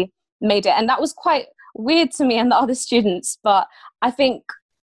actually made it. And that was quite weird to me and the other students, but I think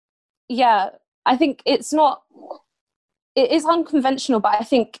it is unconventional, but I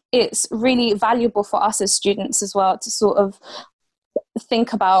think it's really valuable for us as students as well to sort of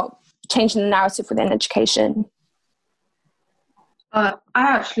think about changing the narrative within education. I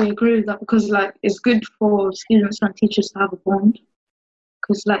actually agree with that because it's good for students and teachers to have a bond.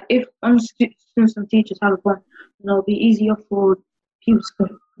 Because if students and teachers have a bond, it'll be easier for people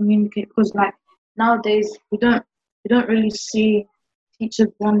to communicate. Because nowadays we don't really see teachers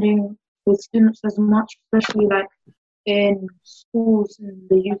bonding with students as much, especially in schools in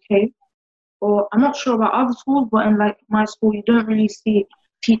the UK. Or I'm not sure about other schools, but in my school, you don't really see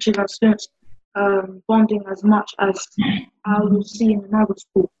teachers and students bonding as much as how you see in another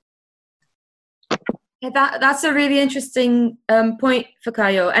school. Yeah, that's a really interesting point,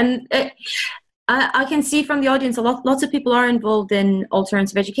 Fikayo. And I can see from the audience lots of people are involved in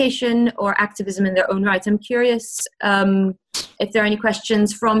alternative education or activism in their own right. I'm curious if there are any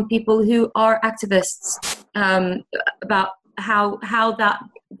questions from people who are activists about how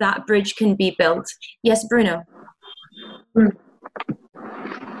that bridge can be built. Yes, Bruno.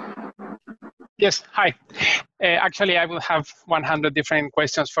 Yes, hi. Actually, I will have 100 different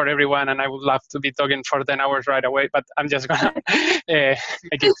questions for everyone, and I would love to be talking for 10 hours right away, but I'm just going to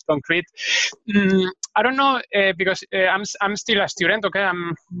make it concrete. I don't know, because I'm still a student, okay?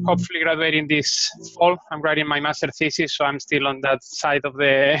 I'm hopefully graduating this fall. I'm writing my master thesis, so I'm still on that side of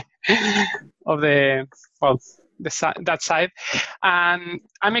the that side. And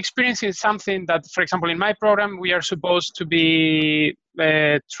I'm experiencing something that, for example, in my program, we are supposed to be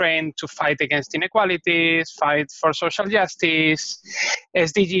trained to fight against inequalities, fight for social justice,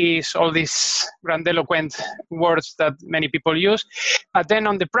 SDGs, all these grandiloquent words that many people use. But then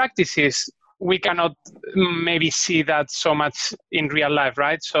on the practices, we cannot maybe see that so much in real life,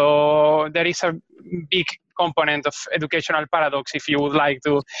 right? So there is a big component of educational paradox, if you would like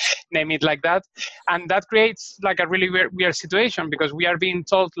to name it like that. And that creates like a really weird situation, because we are being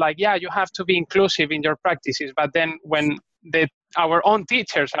told like, yeah, you have to be inclusive in your practices. But then when our own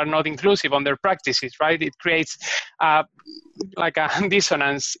teachers are not inclusive on their practices, right? It creates like a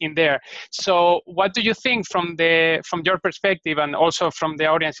dissonance in there. So what do you think from your perspective, and also from the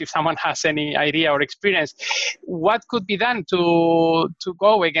audience, if someone has any idea or experience, what could be done to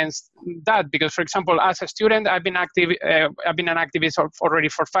go against that? Because, for example, as a student, I've been an activist already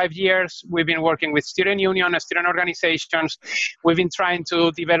for 5 years. We've been working with student union, student organizations. We've been trying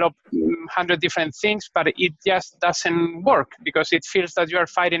to develop 100 different things, but it just doesn't work, because it feels that you are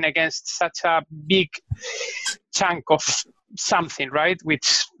fighting against such a big chunk of something, right?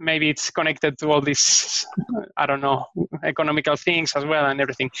 Which maybe it's connected to all these, I don't know, economical things as well and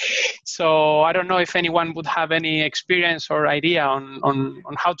everything. So I don't know if anyone would have any experience or idea on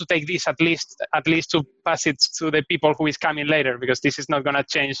how to take this, at least to pass it to the people who is coming later, because this is not going to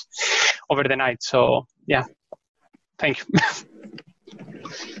change over the night. So yeah, thank you.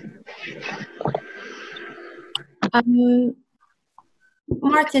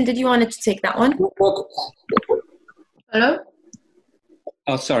 Martin, did you want to take that one? Hello?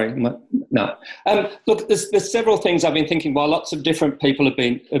 Oh, sorry. No. Look, there's several things I've been thinking while lots of different people have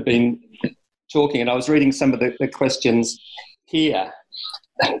been talking, and I was reading some of the questions here.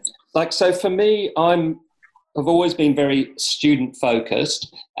 Like, so for me, I've always been very student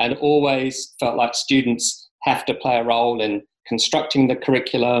focused, and always felt like students have to play a role in constructing the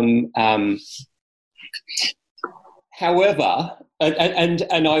curriculum. However, and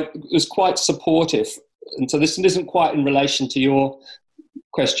I was quite supportive, and so this isn't quite in relation to your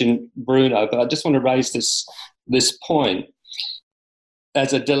question, Bruno, but I just want to raise this point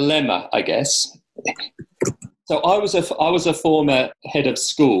as a dilemma, I guess. So I was a former head of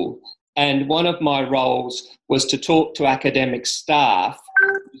school, and one of my roles was to talk to academic staff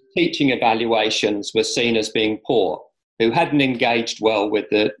whose teaching evaluations were seen as being poor, who hadn't engaged well with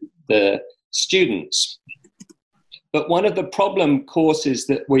the students. But one of the problem courses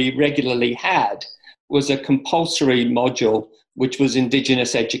that we regularly had was a compulsory module, which was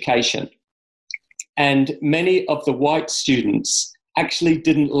Indigenous education. And many of the white students actually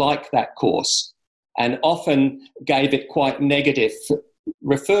didn't like that course, and often gave it quite negative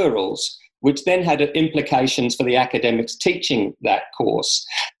referrals, which then had implications for the academics teaching that course.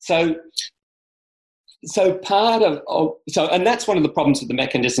 So part of and that's one of the problems with the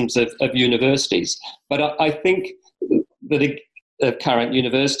mechanisms of universities. But I think that current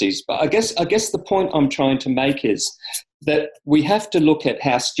universities. But I guess the point I'm trying to make is that we have to look at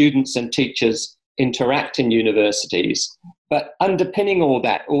how students and teachers interact in universities. But underpinning all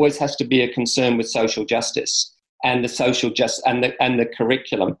that always has to be a concern with social justice and the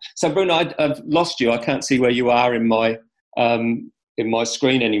curriculum. So Bruno, I've lost you. I can't see where you are in my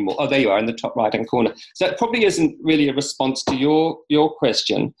screen anymore. Oh, there you are in the top right-hand corner. So it probably isn't really a response to your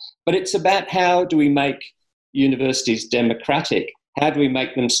question, but it's about how do we make universities democratic? How do we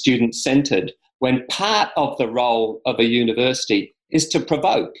make them student-centred when part of the role of a university is to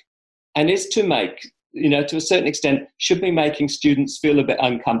provoke and is to make, to a certain extent, should be making students feel a bit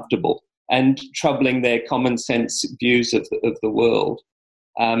uncomfortable and troubling their common sense views of the world.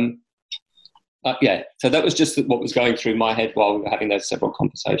 Yeah, so that was just what was going through my head while we were having those several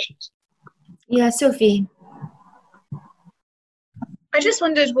conversations. Yeah, Sophie. I just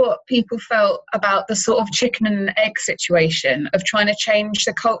wondered what people felt about the sort of chicken and egg situation of trying to change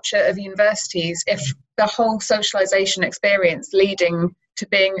the culture of universities if the whole socialisation experience leading to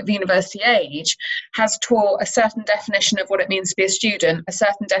being the university age has taught a certain definition of what it means to be a student, a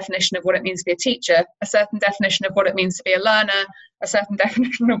certain definition of what it means to be a teacher, a certain definition of what it means to be a learner, a certain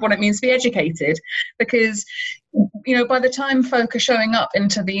definition of what it means to be educated. Because, by the time folk are showing up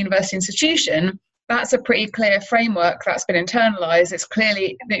into the university institution, that's a pretty clear framework that's been internalised. It's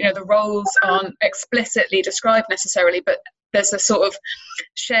clearly, the roles aren't explicitly described necessarily, but there's a sort of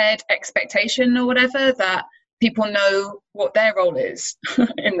shared expectation or whatever that people know what their role is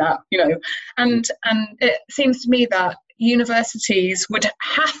in that, and it seems to me that universities would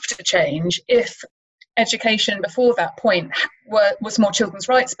have to change if education before that point was more children's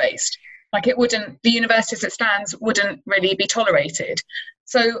rights based. Like the university as it stands wouldn't really be tolerated.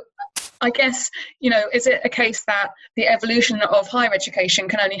 So I guess, is it a case that the evolution of higher education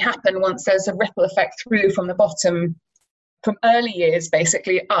can only happen once there's a ripple effect through from the bottom, from early years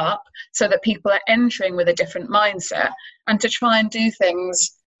basically up, so that people are entering with a different mindset? And to try and do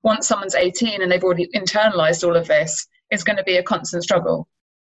things once someone's 18 and they've already internalized all of this is going to be a constant struggle.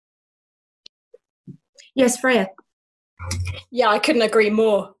 Yes, Freya. Yeah, I couldn't agree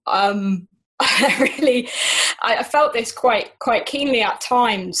more. I felt this quite keenly at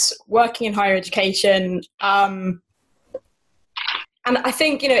times working in higher education. And I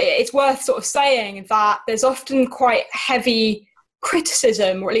think, it's worth sort of saying that there's often quite heavy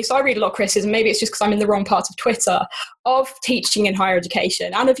criticism, or at least I read a lot of criticism, maybe it's just because I'm in the wrong part of Twitter, of teaching in higher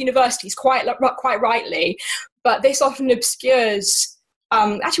education and of universities, quite rightly. But this often obscures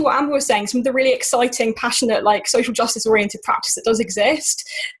actually what Amber was saying, some of the really exciting, passionate, like social justice oriented practice that does exist.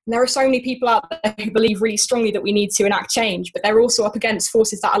 And there are so many people out there who believe really strongly that we need to enact change, but they're also up against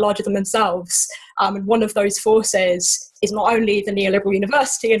forces that are larger than themselves. And one of those forces is not only the neoliberal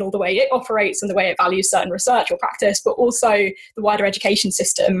university and all the way it operates and the way it values certain research or practice, but also the wider education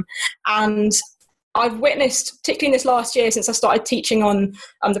system. And I've witnessed, particularly in this last year since I started teaching on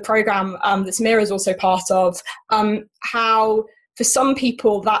the programme that Samira is also part of, how for some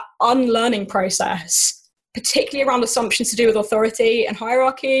people that unlearning process, particularly around assumptions to do with authority and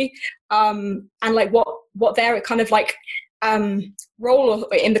hierarchy, and like what their kind of like role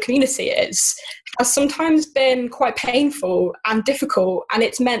in the community is, has sometimes been quite painful and difficult. And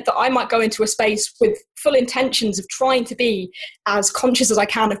it's meant that I might go into a space with full intentions of trying to be as conscious as I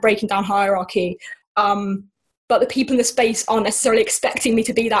can of breaking down hierarchy. But the people in the space aren't necessarily expecting me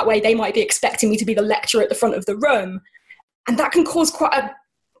to be that way. They might be expecting me to be the lecturer at the front of the room. And that can cause quite a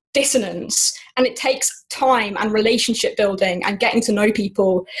dissonance. And it takes time and relationship building and getting to know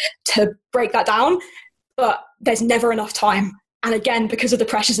people to break that down. But there's never enough time. And again, because of the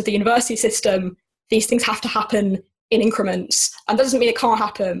pressures of the university system, these things have to happen in increments. And that doesn't mean it can't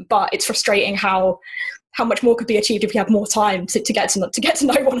happen, but it's frustrating how much more could be achieved if we had more time to get to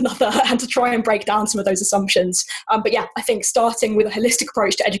know one another and to try and break down some of those assumptions. But yeah, I think starting with a holistic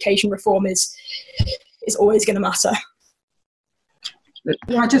approach to education reform is always going to matter.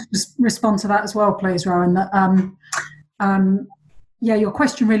 Can I just respond to that as well, please, Rowan? That your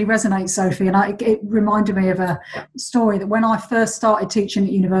question really resonates, Sophie, and it reminded me of a story that when I first started teaching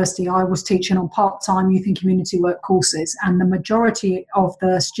at university, I was teaching on part-time youth and community work courses, and the majority of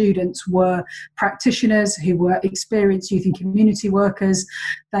the students were practitioners who were experienced youth and community workers.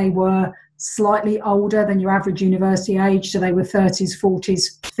 They were slightly older than your average university age, so they were 30s,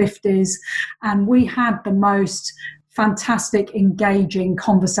 40s, 50s, and we had the most fantastic, engaging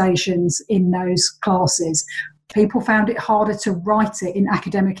conversations in those classes. People found it harder to write it in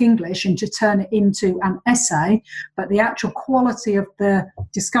academic English and to turn it into an essay, but the actual quality of the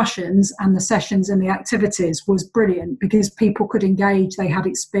discussions and the sessions and the activities was brilliant because people could engage, they had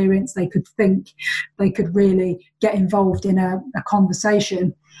experience, they could think, they could really get involved in a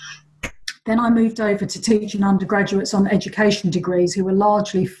conversation. Then I moved over to teaching undergraduates on education degrees who were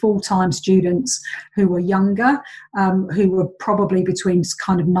largely full-time students who were younger, who were probably between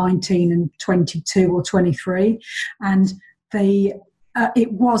kind of 19 and 22 or 23. And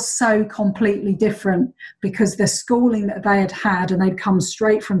it was so completely different because the schooling that they had and they'd come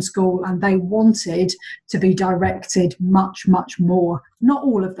straight from school and they wanted to be directed much, much more. Not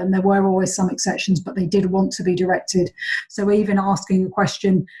all of them, there were always some exceptions, but they did want to be directed. So even asking a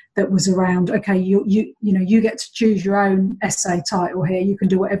question that was around, okay, you get to choose your own essay title here, you can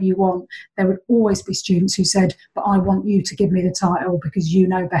do whatever you want. There would always be students who said, but I want you to give me the title because you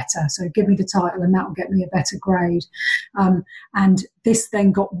know better. So give me the title and that will get me a better grade. And this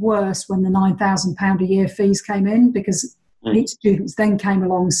then got worse when the £9,000 a year fees came in because each students then came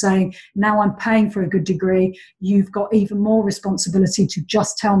along saying, now I'm paying for a good degree, you've got even more responsibility to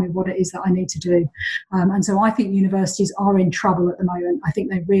just tell me what it is that I need to do. And so I think universities are in trouble at the moment. I think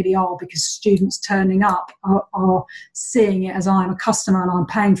they really are because students turning up are seeing it as I'm a customer and I'm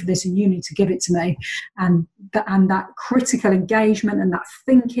paying for this and you need to give it to me. And that critical engagement and that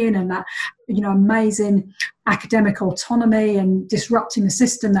thinking and that amazing academic autonomy and disrupting the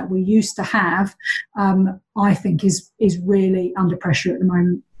system that we used to have, I think is really under pressure at the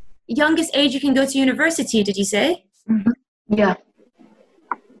moment. Youngest age you can go to university, did you say? Mm-hmm. Yeah.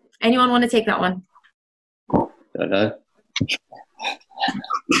 Anyone want to take that one? Don't know.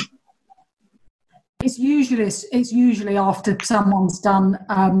 It's usually after someone's done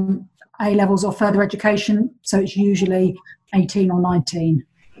A-levels or further education, so it's usually 18 or 19.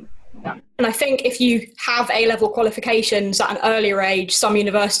 And I think if you have A-level qualifications at an earlier age, some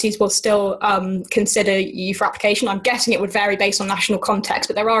universities will still consider you for application. I'm guessing it would vary based on national context,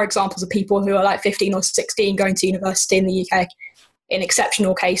 but there are examples of people who are like 15 or 16 going to university in the UK in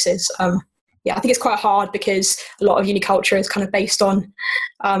exceptional cases. I think it's quite hard because a lot of uni culture is kind of based on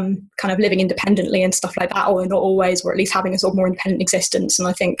kind of living independently and stuff like that, or not always, or at least having a sort of more independent existence. And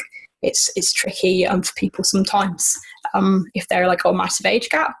I think it's tricky for people sometimes if they're like a massive age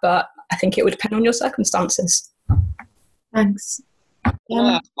gap, but I think it would depend on your circumstances. Thanks. Can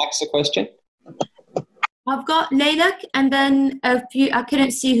I ask Max a question? I've got Leilak, and then a few. I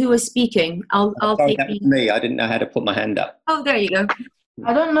couldn't see who was speaking. I'll take me. I didn't know how to put my hand up. Oh, there you go.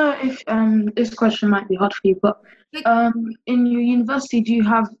 I don't know if this question might be hard for you, but in your university, do you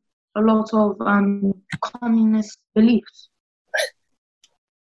have a lot of communist beliefs?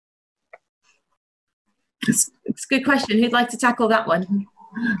 It's a good question. Who'd like to tackle that one?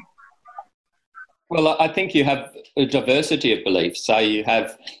 Well, I think you have a diversity of beliefs. So you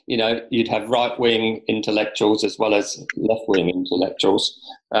have, you'd have right-wing intellectuals as well as left-wing intellectuals,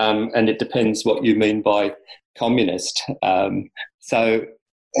 and it depends what you mean by communist. So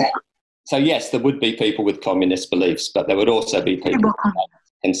yes, there would be people with communist beliefs, but there would also be people with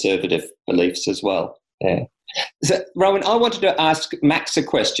conservative beliefs as well. Yeah. So, Rowan, I wanted to ask Max a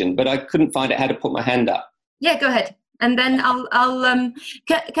question, but I couldn't find out how to put my hand up. Yeah, go ahead. And then I'll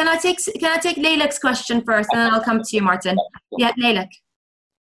can I take Leilak's question first, and then I'll come to you, Martin. Yeah, Leilak.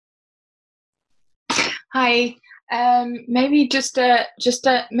 Hi. Maybe just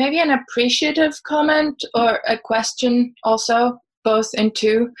maybe an appreciative comment or a question also, both in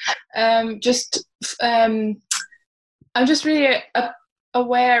two. I'm just really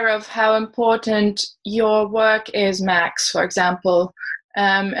aware of how important your work is, Max, for example,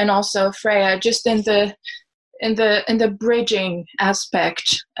 and also Freya, just in the bridging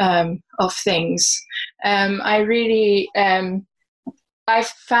aspect of things. I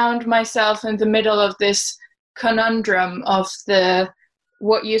found myself in the middle of this conundrum of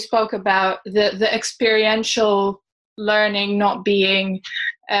what you spoke about, the experiential learning not being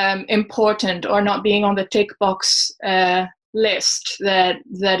important, or not being on the tick box list that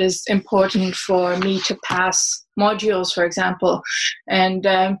is important for me to pass modules, for example. And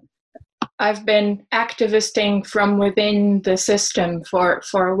I've been activisting from within the system for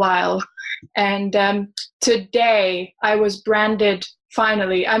a while. And today I was branded,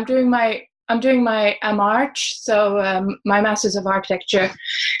 finally. I'm doing my MArch, so my Masters of Architecture.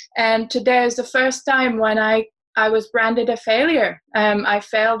 And today is the first time when I was branded a failure. I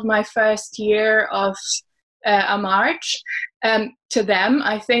failed my first year of MArch. To them,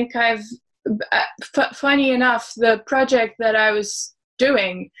 I think funny enough, the project that I was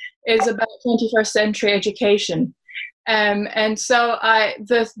doing is about 21st century education. And so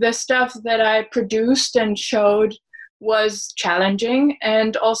the stuff that I produced and showed was challenging,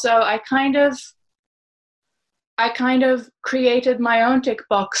 and also I kind of created my own tick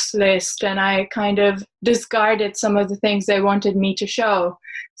box list, and I kind of discarded some of the things they wanted me to show.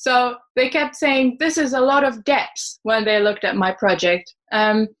 So they kept saying, this is a lot of depth when they looked at my project.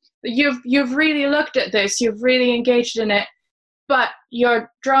 You've really looked at this, you've really engaged in it, but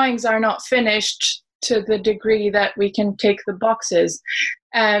your drawings are not finished to the degree that we can tick the boxes.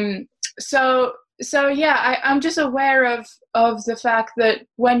 So yeah, I'm just aware of the fact that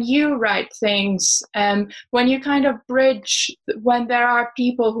when you write things, when you kind of bridge, when there are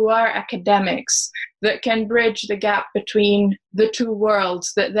people who are academics that can bridge the gap between the two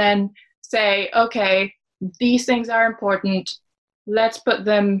worlds, that then say, okay, these things are important, let's put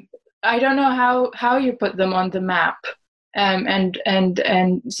them, I don't know how you put them on the map. And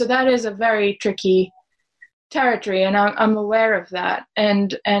so that is a very tricky territory, and I'm aware of that.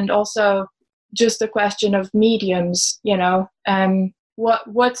 And also just the question of mediums,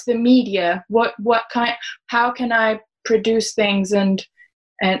 what's the media? What kind? How can I produce things? And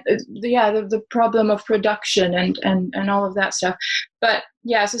the problem of production and all of that stuff. But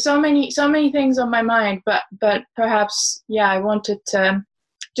yeah, so many things on my mind. But perhaps I wanted to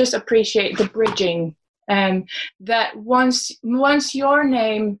just appreciate the bridging. That once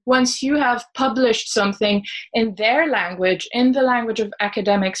you have published something in their language, in the language of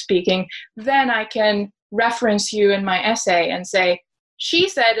academic speaking, then I can reference you in my essay and say, she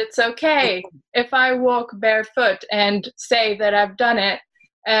said it's okay if I walk barefoot, and say that I've done it.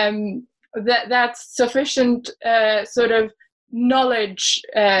 That's sufficient sort of knowledge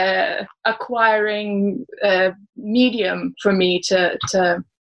acquiring medium for me to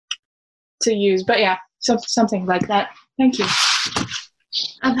use. But yeah. So something like that. Thank you.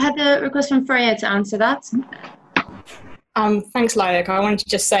 I've had a request from Freya to answer that. Thanks, Layak. I wanted to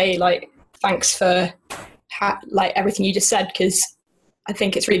just say, thanks for everything you just said, because I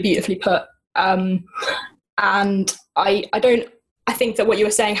think it's really beautifully put. And I think that what you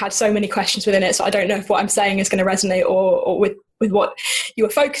were saying had so many questions within it, so I don't know if what I'm saying is going to resonate or with what you were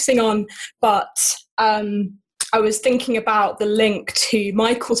focusing on. But I was thinking about the link to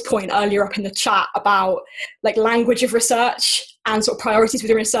Michael's point earlier up in the chat about language of research and sort of priorities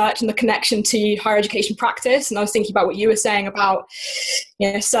within research and the connection to higher education practice. And I was thinking about what you were saying about,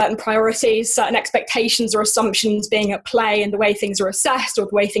 certain priorities, certain expectations or assumptions being at play in the way things are assessed or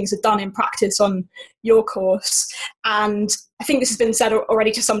the way things are done in practice on your course. And I think this has been said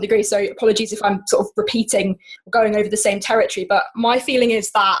already to some degree, so apologies if I'm sort of repeating or going over the same territory. But my feeling is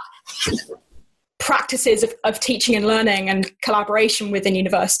that practices of teaching and learning and collaboration within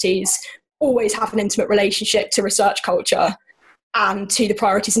universities always have an intimate relationship to research culture and to the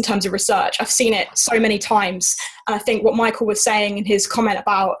priorities in terms of research. I've seen it so many times. And I think what Michael was saying in his comment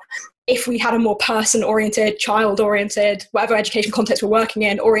about if we had a more person-oriented, child-oriented, whatever education context we're working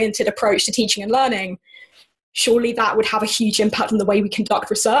in, oriented approach to teaching and learning, surely that would have a huge impact on the way we conduct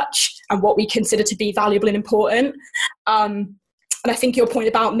research and what we consider to be valuable and important. And I think your point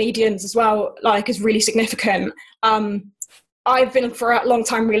about medians as well, is really significant. I've been for a long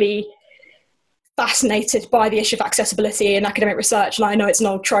time really fascinated by the issue of accessibility in academic research. And I know it's an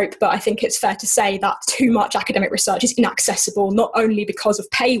old trope, but I think it's fair to say that too much academic research is inaccessible, not only because of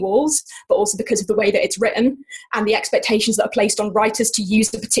paywalls, but also because of the way that it's written and the expectations that are placed on writers to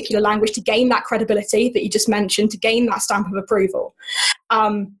use a particular language to gain that credibility that you just mentioned, to gain that stamp of approval.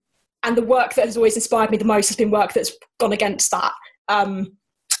 And the work that has always inspired me the most has been work that's gone against that. And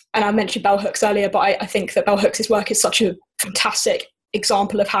I mentioned Bell Hooks earlier, but I think that Bell Hooks' work is such a fantastic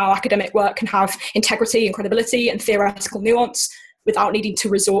example of how academic work can have integrity and credibility and theoretical nuance without needing to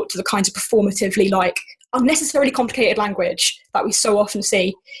resort to the kinds of performatively unnecessarily complicated language that we so often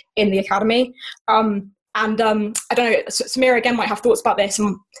see in the academy. I don't know, Samira again might have thoughts about this,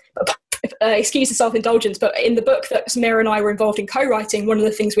 excuse the self-indulgence, but in the book that Samira and I were involved in co-writing, one of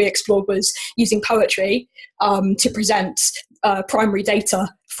the things we explored was using poetry to present primary data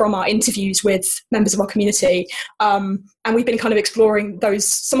from our interviews with members of our community. And we've been kind of exploring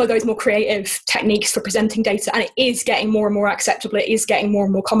some of those more creative techniques for presenting data, and it is getting more and more acceptable. It is getting more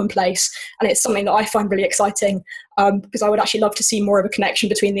and more commonplace. And it's something that I find really exciting because I would actually love to see more of a connection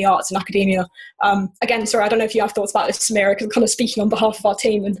between the arts and academia. Again, sorry, I don't know if you have thoughts about this, Samira, because I'm kind of speaking on behalf of our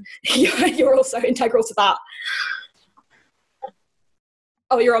team and you're also integral to that.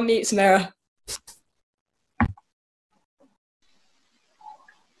 Oh, you're on mute, Samira.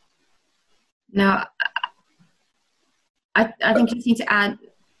 No, I think you need to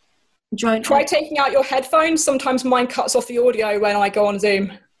Try taking out your headphones. Sometimes mine cuts off the audio when I go on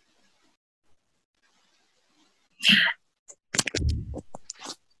Zoom.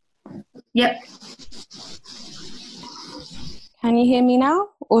 Yep. Can you hear me now?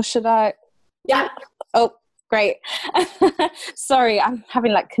 Or should I? Yeah. Oh, great. Sorry, I'm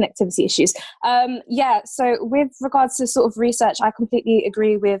having connectivity issues. So with regards to sort of research, I completely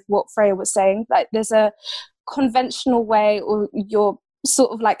agree with what Freya was saying. There's a conventional way, or you're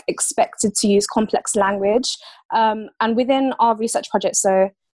sort of expected to use complex language. And within our research project, so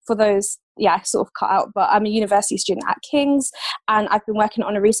for those, I sort of cut out, but I'm a university student at King's, and I've been working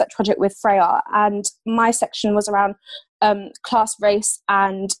on a research project with Freya, and my section was around class, race,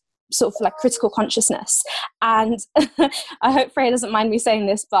 and sort of critical consciousness. And I hope Freya doesn't mind me saying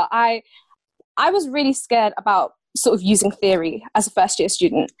this, but I was really scared about sort of using theory as a first year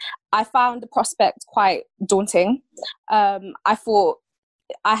student. I found the prospect quite daunting. I thought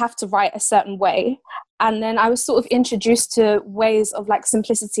I have to write a certain way. And then I was sort of introduced to ways of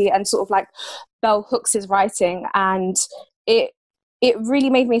simplicity and sort of Bell Hooks' writing. And it really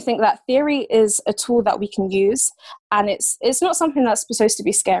made me think that theory is a tool that we can use, and it's not something that's supposed to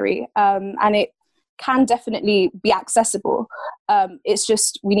be scary, and it can definitely be accessible. It's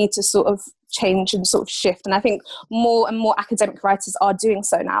just we need to sort of change and sort of shift, and I think more and more academic writers are doing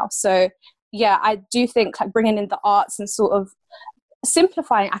so now. So I do think bringing in the arts and sort of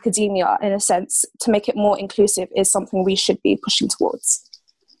simplifying academia in a sense to make it more inclusive is something we should be pushing towards.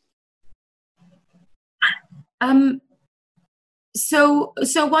 So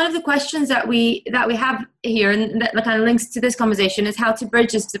one of the questions that we have here, and that kind of links to this conversation, is how to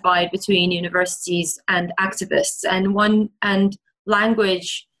bridge this divide between universities and activists. And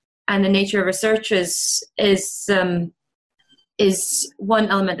language and the nature of researchers is one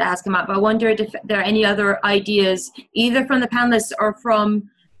element that has come up. But I wondered if there are any other ideas, either from the panelists or from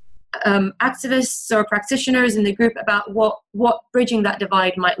activists or practitioners in the group, about what bridging that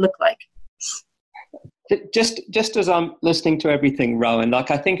divide might look like. Just as I'm listening to everything, Rowan,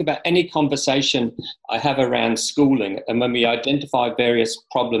 like I think about any conversation I have around schooling, and when we identify various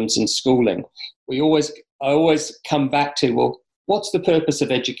problems in schooling, I always come back to, well, what's the purpose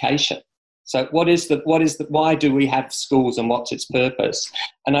of education? So why do we have schools and what's its purpose?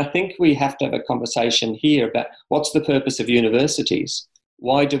 And I think we have to have a conversation here about what's the purpose of universities?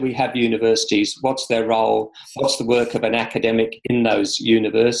 Why do we have universities? What's their role? What's the work of an academic in those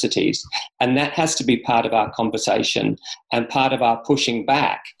universities? And that has to be part of our conversation and part of our pushing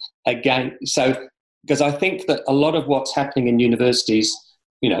back again. So, because I think that a lot of what's happening in universities,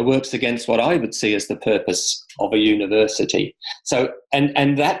 works against what I would see as the purpose of a university. So,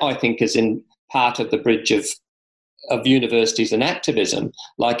 and that I think is in part of the bridge of universities and activism.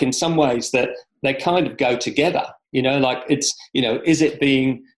 Like in some ways that they kind of go together. Like it's, is it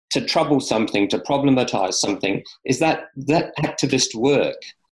being to trouble something, to problematize something? Is that activist work?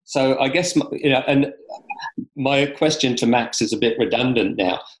 So I guess, and my question to Max is a bit redundant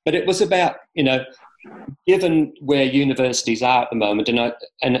now, but it was about, given where universities are at the moment,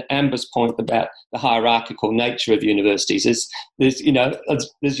 and Amber's point about the hierarchical nature of universities is there's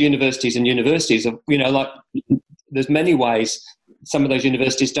universities and universities of, like there's many ways some of those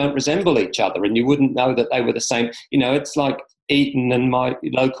universities don't resemble each other, and you wouldn't know that they were the same. It's like Eton and my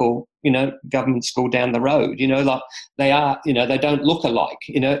local, government school down the road. Like they are, they don't look alike.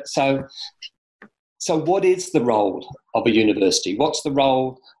 So what is the role of a university? What's the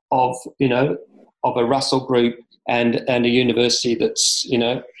role of of a Russell Group and a university that's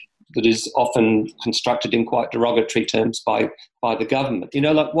that is often constructed in quite derogatory terms by the government?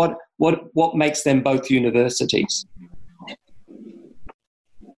 Like what makes them both universities?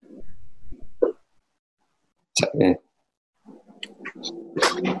 Yeah.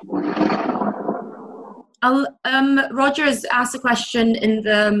 Roger has asked a question in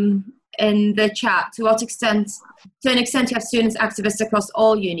the chat. To an extent you have students activists across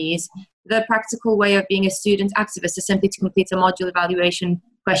all unis. The practical way of being a student activist is simply to complete a module evaluation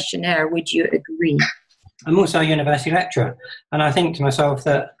questionnaire. Would you agree? I'm also a university lecturer, and I think to myself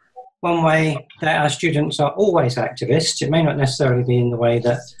that one way that our students are always activists, it may not necessarily be in the way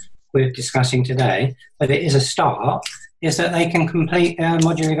that we're discussing today, but it is a start, is that they can complete their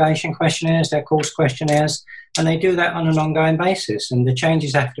module evaluation questionnaires, their course questionnaires, and they do that on an ongoing basis, and the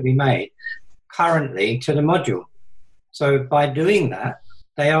changes have to be made currently to the module. So by doing that,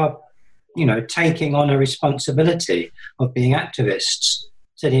 they are, taking on a responsibility of being activists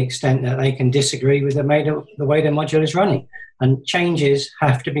to the extent that they can disagree with the way the module is running, and changes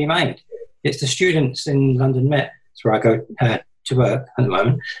have to be made. It's the students in London Met, that's where I go to work at the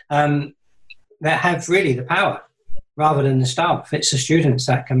moment, that have really the power rather than the staff. It's the students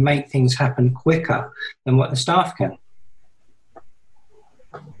that can make things happen quicker than what the staff can.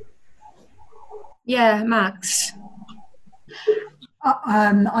 Yeah, Max.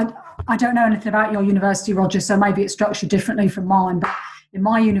 I don't know anything about your university, Roger, so maybe it's structured differently from mine, but in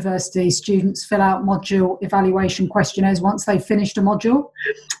my university, students fill out module evaluation questionnaires once they've finished a module,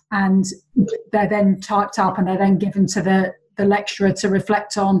 and they're then typed up and they're then given to the lecturer to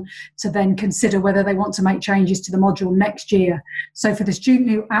reflect on, to then consider whether they want to make changes to the module next year. So for the student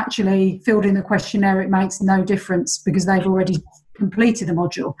who actually filled in the questionnaire, it makes no difference because they've already completed the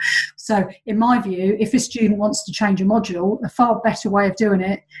module. So in my view, if a student wants to change a module, a far better way of doing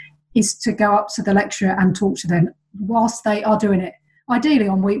it is to go up to the lecturer and talk to them whilst they are doing it, ideally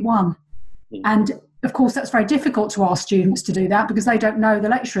on week one. And of course, that's very difficult to ask students to do that because they don't know the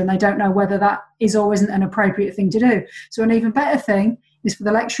lecturer and they don't know whether that is or isn't an appropriate thing to do. So an even better thing is for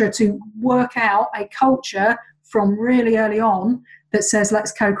the lecturer to work out a culture from really early on that says,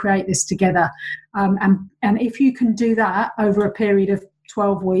 let's co-create this together. And if you can do that over a period of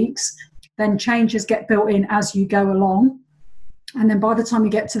 12 weeks, then changes get built in as you go along. And then by the time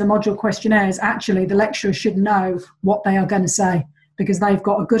you get to the module questionnaires, actually the lecturer should know what they are going to say, because they've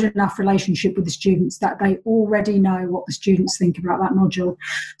got a good enough relationship with the students that they already know what the students think about that module.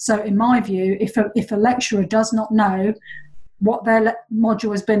 So in my view, if a lecturer does not know what their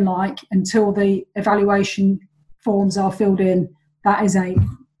module has been like until the evaluation forms are filled in, that is a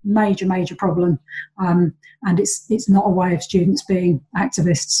major problem. And it's not a way of students being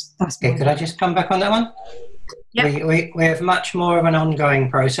activists. Okay, could I just come back on that one? Yep. We have much more of an ongoing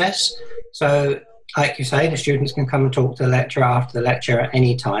process. So like you say, the students can come and talk to the lecturer after the lecture at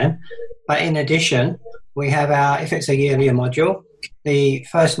any time. But in addition, we have if it's a yearly module, the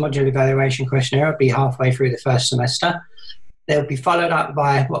first module evaluation questionnaire will be halfway through the first semester. They'll be followed up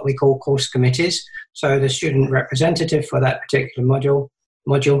by what we call course committees. So the student representative for that particular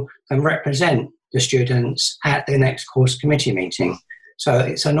module can represent the students at the next course committee meeting. So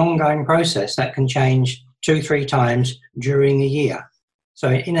it's an ongoing process that can change 2-3 times during a year. So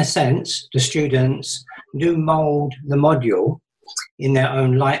in a sense, the students do mould the module in their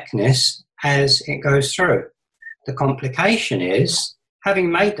own likeness as it goes through. The complication is,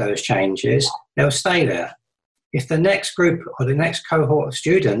 having made those changes, they'll stay there. If the next group or the next cohort of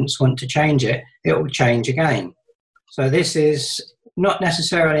students want to change it, it will change again. So this is not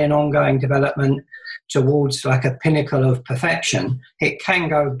necessarily an ongoing development towards like a pinnacle of perfection. It can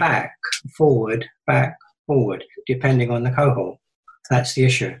go back, forward, depending on the cohort. That's the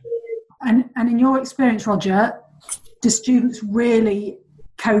issue. And in your experience, Roger, do students really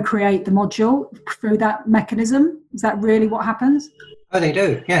co-create the module through that mechanism? Is that really what happens? Oh, they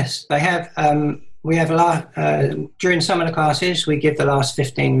do, yes. They have. We have during some of the classes, we give the last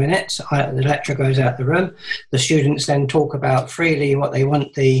 15 minutes. The lecturer goes out the room. The students then talk about freely what they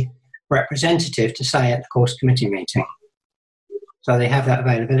want the representative to say at the course committee meeting. So they have that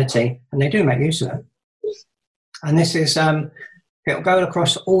availability, and they do make use of it. And this is, it'll go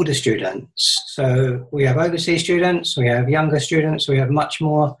across all the students. So we have overseas students, we have younger students, we have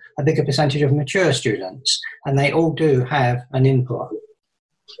a bigger percentage of mature students, and they all do have an input.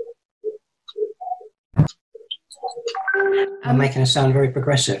 I'm making us sound very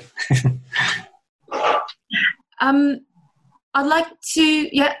progressive. I'd like to,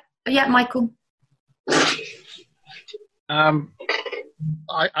 yeah, Michael.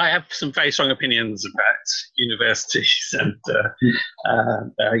 I have some very strong opinions about universities and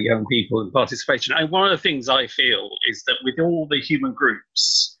young people and participation. And one of the things I feel is that with all the human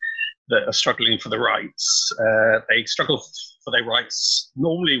groups that are struggling for the rights, they struggle for their rights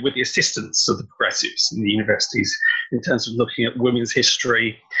normally with the assistance of the progressives in the universities in terms of looking at women's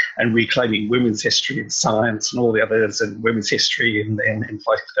history and reclaiming women's history in science and all the others, and women's history in fighting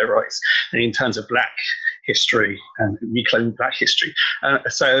for their rights, and in terms of black history and reclaiming black history.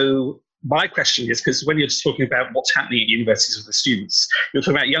 So my question is, because when you're just talking about what's happening at universities with the students, you're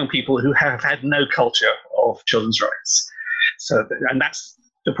talking about young people who have had no culture of children's rights. So, and that's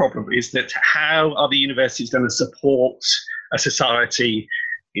the problem, is that how are the universities going to support a society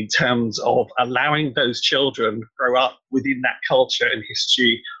in terms of allowing those children grow up within that culture and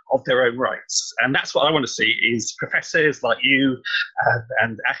history of their own rights? And that's what I want to see, is professors like you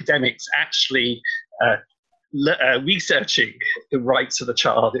and academics actually researching the rights of the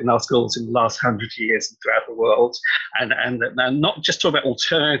child in our schools in the last 100 years and throughout the world, and not just talk about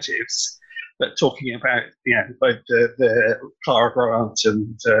alternatives, but talking about, you know, both the Clara Grant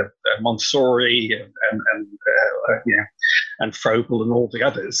and Montessori and you know, and Frobel and all the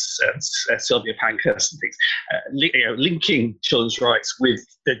others, Sylvia Pankhurst and things, linking children's rights with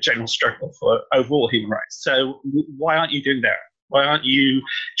the general struggle for overall human rights. So why aren't you doing that? Why aren't you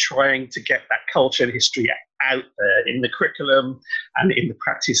trying to get that culture and history out there in the curriculum and in the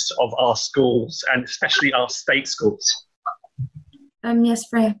practice of our schools, and especially our state schools? Yes,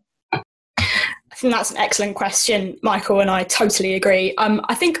 Freya. I think that's an excellent question, Michael, and I totally agree.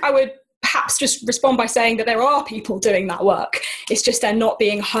 I think I would perhaps just respond by saying that there are people doing that work. It's just they're not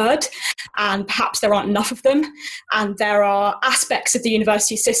being heard, and perhaps there aren't enough of them. And there are aspects of the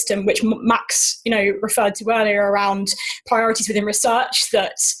university system, which Max, referred to earlier, around priorities within research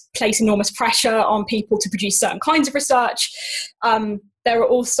that place enormous pressure on people to produce certain kinds of research. I'm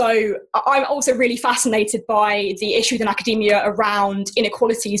also really fascinated by the issue within academia around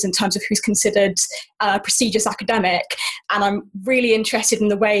inequalities in terms of who's considered a prestigious academic. And I'm really interested in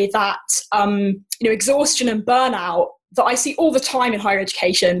the way that, exhaustion and burnout that I see all the time in higher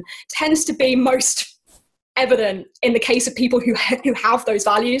education tends to be most evident in the case of people who have those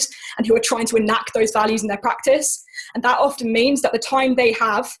values and who are trying to enact those values in their practice. And that often means that the time they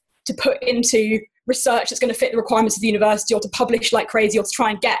have to put into research that's going to fit the requirements of the university, or to publish like crazy, or to try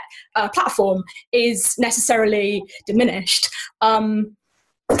and get a platform, is necessarily diminished. I'm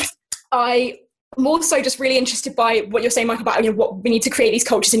also just really interested by what you're saying, Michael, about what we need to create these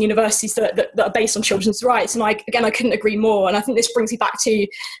cultures in universities that are based on children's rights. And I couldn't agree more. And I think this brings me back to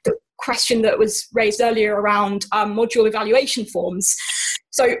the question that was raised earlier around module evaluation forms.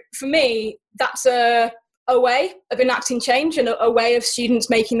 So for me, that's a way of enacting change and a way of students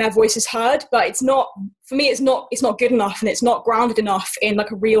making their voices heard, but it's not good enough, and it's not grounded enough in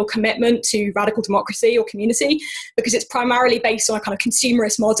like a real commitment to radical democracy or community, because it's primarily based on a kind of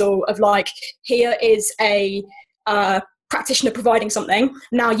consumerist model of like, here is a practitioner providing something,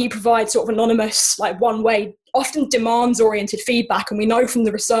 now you provide sort of anonymous, like one way, often demands oriented feedback. And we know from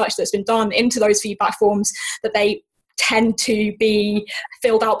the research that's been done into those feedback forms that they tend to be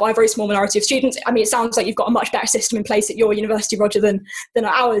filled out by a very small minority of students. I mean, it sounds like you've got a much better system in place at your university, Roger, than at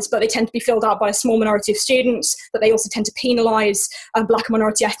ours, but they tend to be filled out by a small minority of students, but they also tend to penalise black and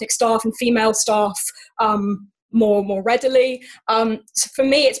minority ethnic staff and female staff more readily. So for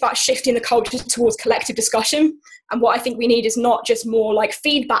me, it's about shifting the culture towards collective discussion. And what I think we need is not just more like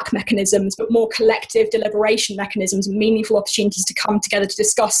feedback mechanisms, but more collective deliberation mechanisms and meaningful opportunities to come together to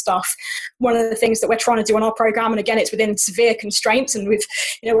discuss stuff. One of the things that we're trying to do on our program, and again, it's within severe constraints, and we're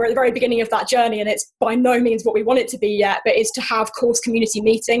at the very beginning of that journey, and it's by no means what we want it to be yet, but is to have course community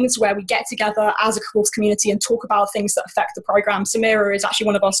meetings where we get together as a course community and talk about things that affect the program. Samira is actually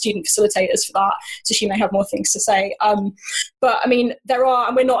one of our student facilitators for that, so she may have more things to say. But I mean, there are,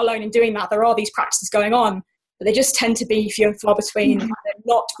 and we're not alone in doing that, there are these practices going on, but they just tend to be few and far between. They're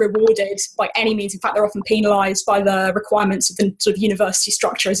not rewarded by any means. In fact, they're often penalised by the requirements of the sort of university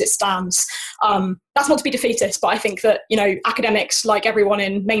structure as it stands. That's not to be defeatist, but I think that, academics, like everyone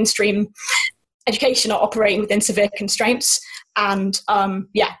in mainstream education, are operating within severe constraints. And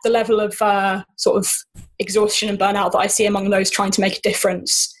the level of sort of exhaustion and burnout that I see among those trying to make a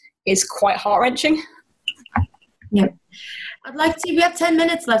difference is quite heart-wrenching. Yeah. we have 10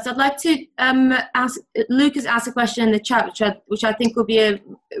 minutes left. I'd like to ask, Lucas asked a question in the chat, which I think will be a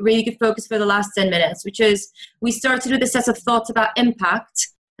really good focus for the last 10 minutes, which is, we started with a set of thoughts about impact,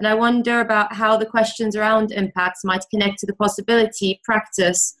 and I wonder about how the questions around impacts might connect to the possibility,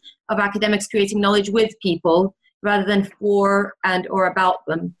 practice of academics creating knowledge with people rather than for and or about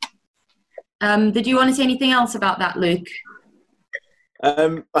them. Did you want to say anything else about that, Luke?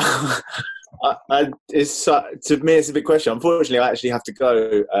 To me, it's a big question. Unfortunately, I actually have to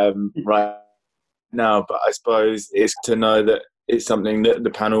go right now, but I suppose it's to know that it's something that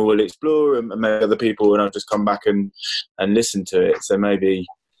the panel will explore, and maybe other people will just come back and listen to it. So maybe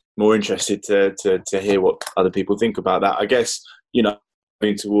more interested to hear what other people think about that. I guess,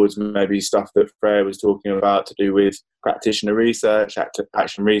 towards maybe stuff that Freya was talking about to do with practitioner research,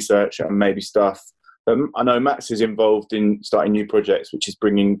 action research, and maybe stuff. I know Max is involved in starting new projects, which is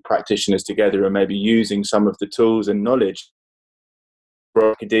bringing practitioners together and maybe using some of the tools and knowledge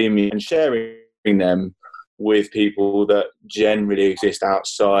for academia and sharing them with people that generally exist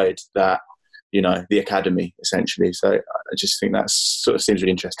outside that, the academy, essentially. So I just think that sort of seems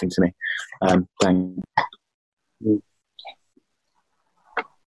really interesting to me. Thank you.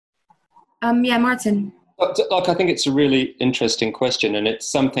 Martin. I think it's a really interesting question, and it's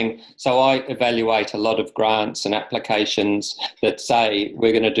something, so I evaluate a lot of grants and applications that say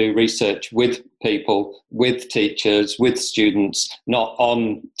we're going to do research with people, with teachers, with students, not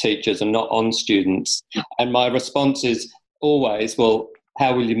on teachers and not on students. And my response is always, well,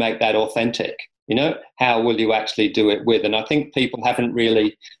 how will you make that authentic? How will you actually do it with? And I think people haven't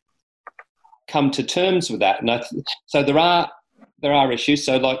really come to terms with that. And so there are issues.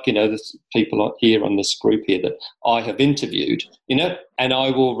 So there's people here on this group here that I have interviewed, and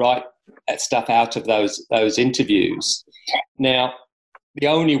I will write stuff out of those interviews. Now, the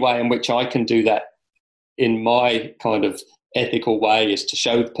only way in which I can do that in my kind of ethical way is to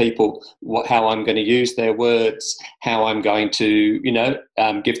show people how I'm going to use their words, how I'm going to,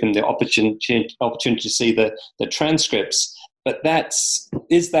 give them the opportunity to see the transcripts. But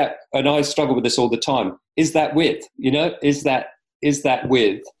and I struggle with this all the time, is that with, is that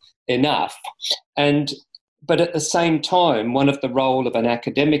with enough? But at the same time, one of the role of an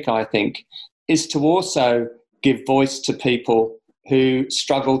academic, I think, is to also give voice to people who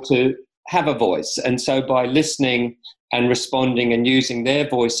struggle to have a voice. And so by listening and responding and using their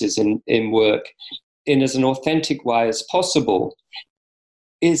voices in work in as an authentic way as possible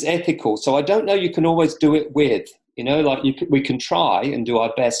is ethical. So I don't know you can always do it with, we can try and do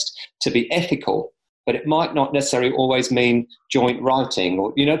our best to be ethical, but it might not necessarily always mean joint writing,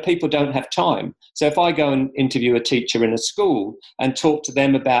 or, people don't have time. So if I go and interview a teacher in a school and talk to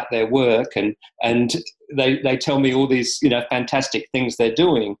them about their work and they tell me all these, fantastic things they're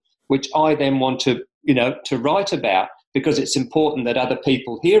doing, which I then want to write about because it's important that other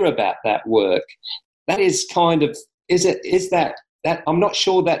people hear about that work, that is kind of, is that I'm not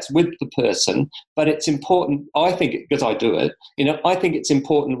sure that's with the person, but it's important, I think, because I do it, I think it's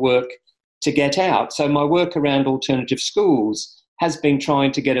important work to get out. So my work around alternative schools has been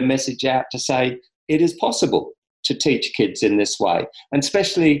trying to get a message out to say it is possible to teach kids in this way, and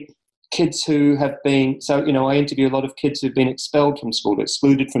especially kids who have been, I interview a lot of kids who've been expelled from school,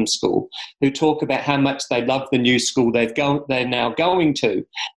 excluded from school, who talk about how much they love the new school they're now going to.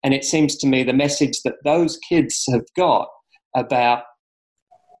 And it seems to me the message that those kids have got about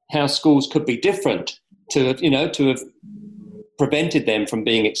how schools could be different to have prevented them from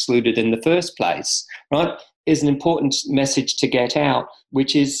being excluded in the first place, right? is an important message to get out,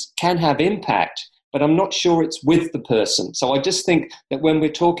 which can have impact, but I'm not sure it's with the person. So I just think that when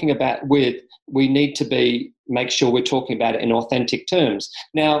we're talking about with, we need to make sure we're talking about it in authentic terms.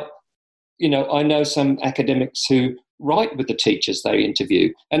 Now, I know some academics who write with the teachers they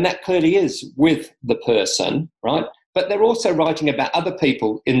interview, and that clearly is with the person, right? But they're also writing about other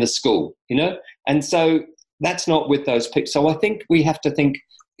people in the school, and so that's not with those people. So I think we have to think,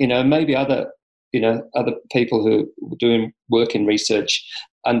 maybe other people who are doing work in research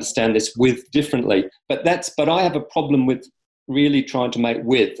understand this with differently. But I have a problem with really trying to make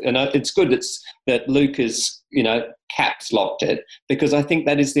with, and it's good that Luke is, caps locked it, because I think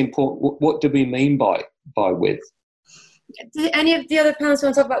that is the important. What do we mean by with? Do any of the other panelists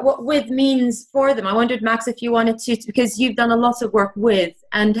want to talk about what with means for them? I wondered, Max, if you wanted to, because you've done a lot of work with,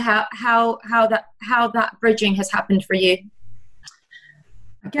 and how that bridging has happened for you.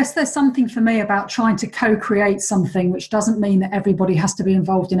 I guess there's something for me about trying to co-create something, which doesn't mean that everybody has to be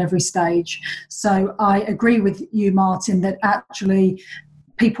involved in every stage. So I agree with you, Martin, that actually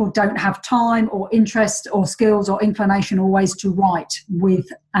people don't have time or interest or skills or inclination always to write with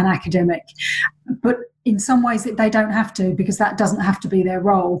an academic. But in some ways that they don't have to, because that doesn't have to be their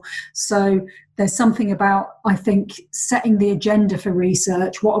role. So there's something about, I think, setting the agenda for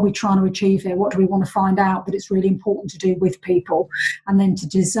research. What are we trying to achieve here? What do we want to find out that it's really important to do with people? And then to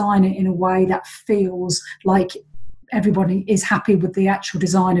design it in a way that feels like everybody is happy with the actual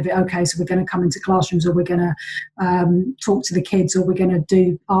design of it. Okay, so we're going to come into classrooms, or we're going to talk to the kids, or we're going to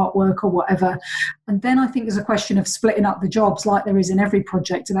do artwork or whatever. And then I think there's a question of splitting up the jobs, like there is in every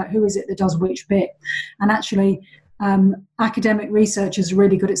project, about who is it that does which bit. And actually, academic researchers are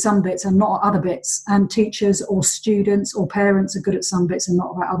really good at some bits and not at other bits, and teachers or students or parents are good at some bits and not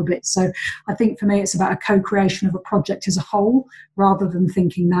about other bits. So I think for me it's about a co-creation of a project as a whole, rather than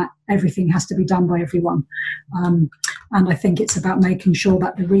thinking that everything has to be done by everyone. And I think it's about making sure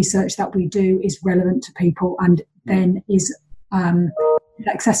that the research that we do is relevant to people and then is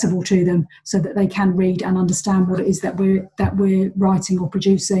accessible to them, so that they can read and understand what it is that we're writing or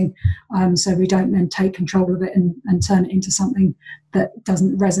producing, so we don't then take control of it and turn it into something that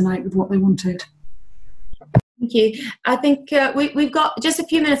doesn't resonate with what they wanted. Thank you. I think we've got just a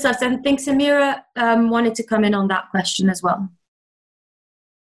few minutes left. I think Samira wanted to come in on that question as well.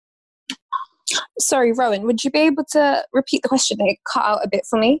 Sorry, Rowan, would you be able to repeat the question? It cut out a bit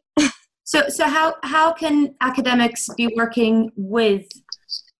for me. So how can academics be working with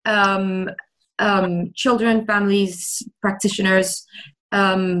children, families, practitioners?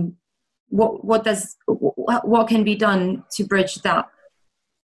 What can be done to bridge that,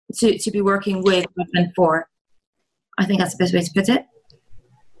 to be working with and for? I think that's the best way to put it.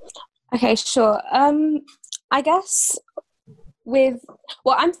 Okay, sure. I guess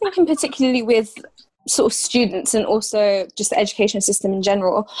I'm thinking particularly with sort of students and also just the education system in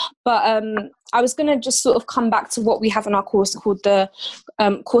general. But I was going to just sort of come back to what we have in our course called the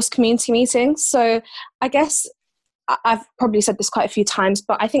course community meetings. So I guess I've probably said this quite a few times,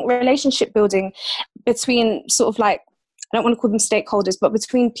 but I think relationship building between sort of like, I don't want to call them stakeholders, but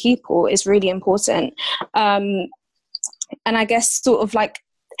between people is really important. And I guess sort of like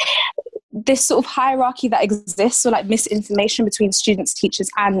this sort of hierarchy that exists, or like misinformation between students, teachers,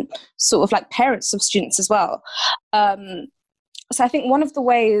 and sort of like parents of students as well. So I think one of the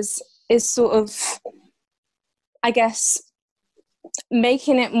ways is sort of, I guess,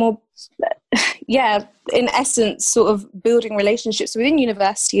 making it more, in essence, sort of building relationships within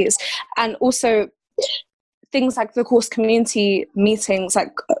universities, and also things like the course community meetings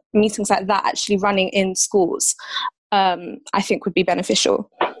like that actually running in schools, I think would be beneficial.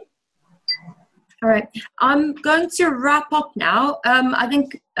 All right, I'm going to wrap up now. I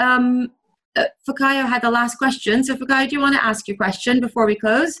think Fikayo had the last question. So Fikayo, do you want to ask your question before we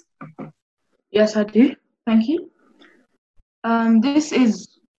close? Yes, I do. Thank you. This is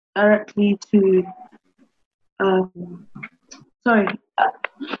directly to...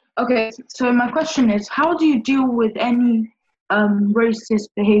 okay, so my question is, how do you deal with any racist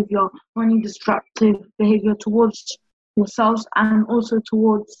behavior or any destructive behavior towards yourselves and also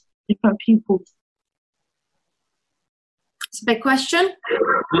towards different peoples? It's a big question.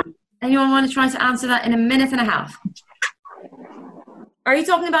 Anyone want to try to answer that in a minute and a half? Are you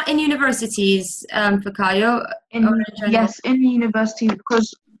talking about in universities, Fikayo? Yes, in university,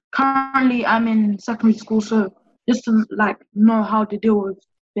 because currently I'm in secondary school, so just to know how to deal with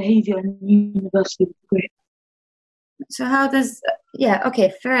behavior in university is great. So how does,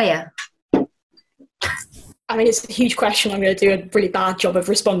 Freya. I mean, it's a huge question. I'm going to do a really bad job of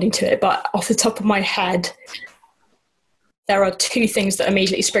responding to it, but off the top of my head, there are two things that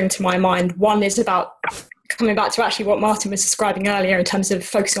immediately spring to my mind. One is about coming back to actually what Martin was describing earlier in terms of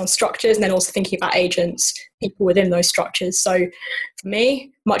focusing on structures and then also thinking about agents, people within those structures. So for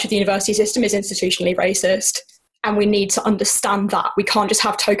me, much of the university system is institutionally racist, and we need to understand that. We can't just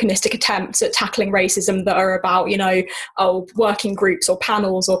have tokenistic attempts at tackling racism that are about, working groups or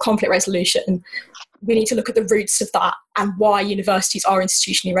panels or conflict resolution. We need to look at the roots of that and why universities are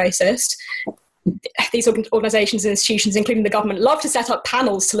institutionally racist. These organisations and institutions, including the government, love to set up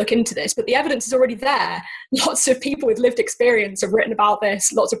panels to look into this, but the evidence is already there. Lots of people with lived experience have written about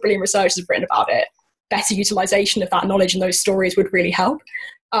this. Lots of brilliant researchers have written about it. Better utilisation of that knowledge and those stories would really help.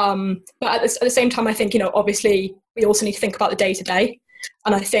 But at the same time, I think, obviously we also need to think about the day-to-day.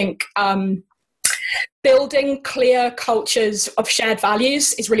 And I think building clear cultures of shared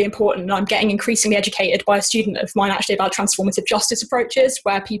values is really important. And I'm getting increasingly educated by a student of mine actually about transformative justice approaches,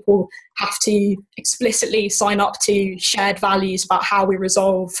 where people have to explicitly sign up to shared values about how we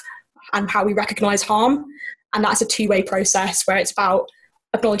resolve and how we recognise harm. And that's a two-way process where it's about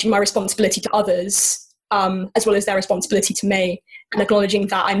acknowledging my responsibility to others as well as their responsibility to me, and acknowledging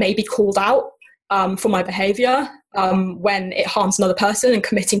that I may be called out for my behaviour when it harms another person, and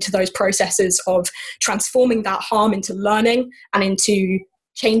committing to those processes of transforming that harm into learning and into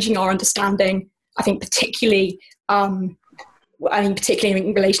changing our understanding. I think particularly in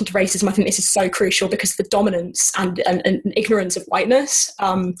relation to racism, I think this is so crucial because of the dominance and ignorance of whiteness.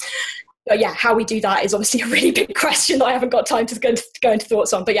 But yeah, how we do that is obviously a really big question that I haven't got time to go into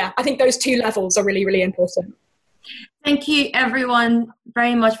thoughts on. But yeah, I think those two levels are really, really important. Thank you, everyone,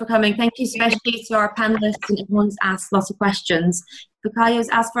 very much for coming. Thank you especially to our panelists, and everyone's asked lots of questions. Bukayo's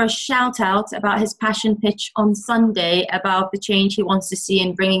asked for a shout out about his passion pitch on Sunday about the change he wants to see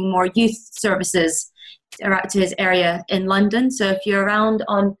in bringing more youth services to his area in London. So if you're around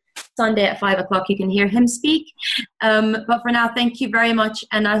on Sunday at 5 o'clock, you can hear him speak. But for now, thank you very much.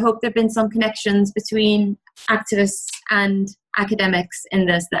 And I hope there have been some connections between activists and academics in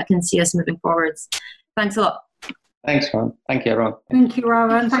this that can see us moving forwards. Thanks a lot. Thanks, Ron. Thank you, everyone. Thank you,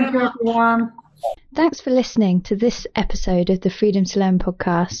 Rowan. Thank you, everyone. Thanks for listening to this episode of the Freedom to Learn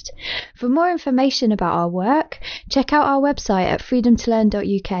podcast. For more information about our work, check out our website at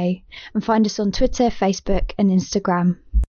freedomtolearn.uk and find us on Twitter, Facebook and Instagram.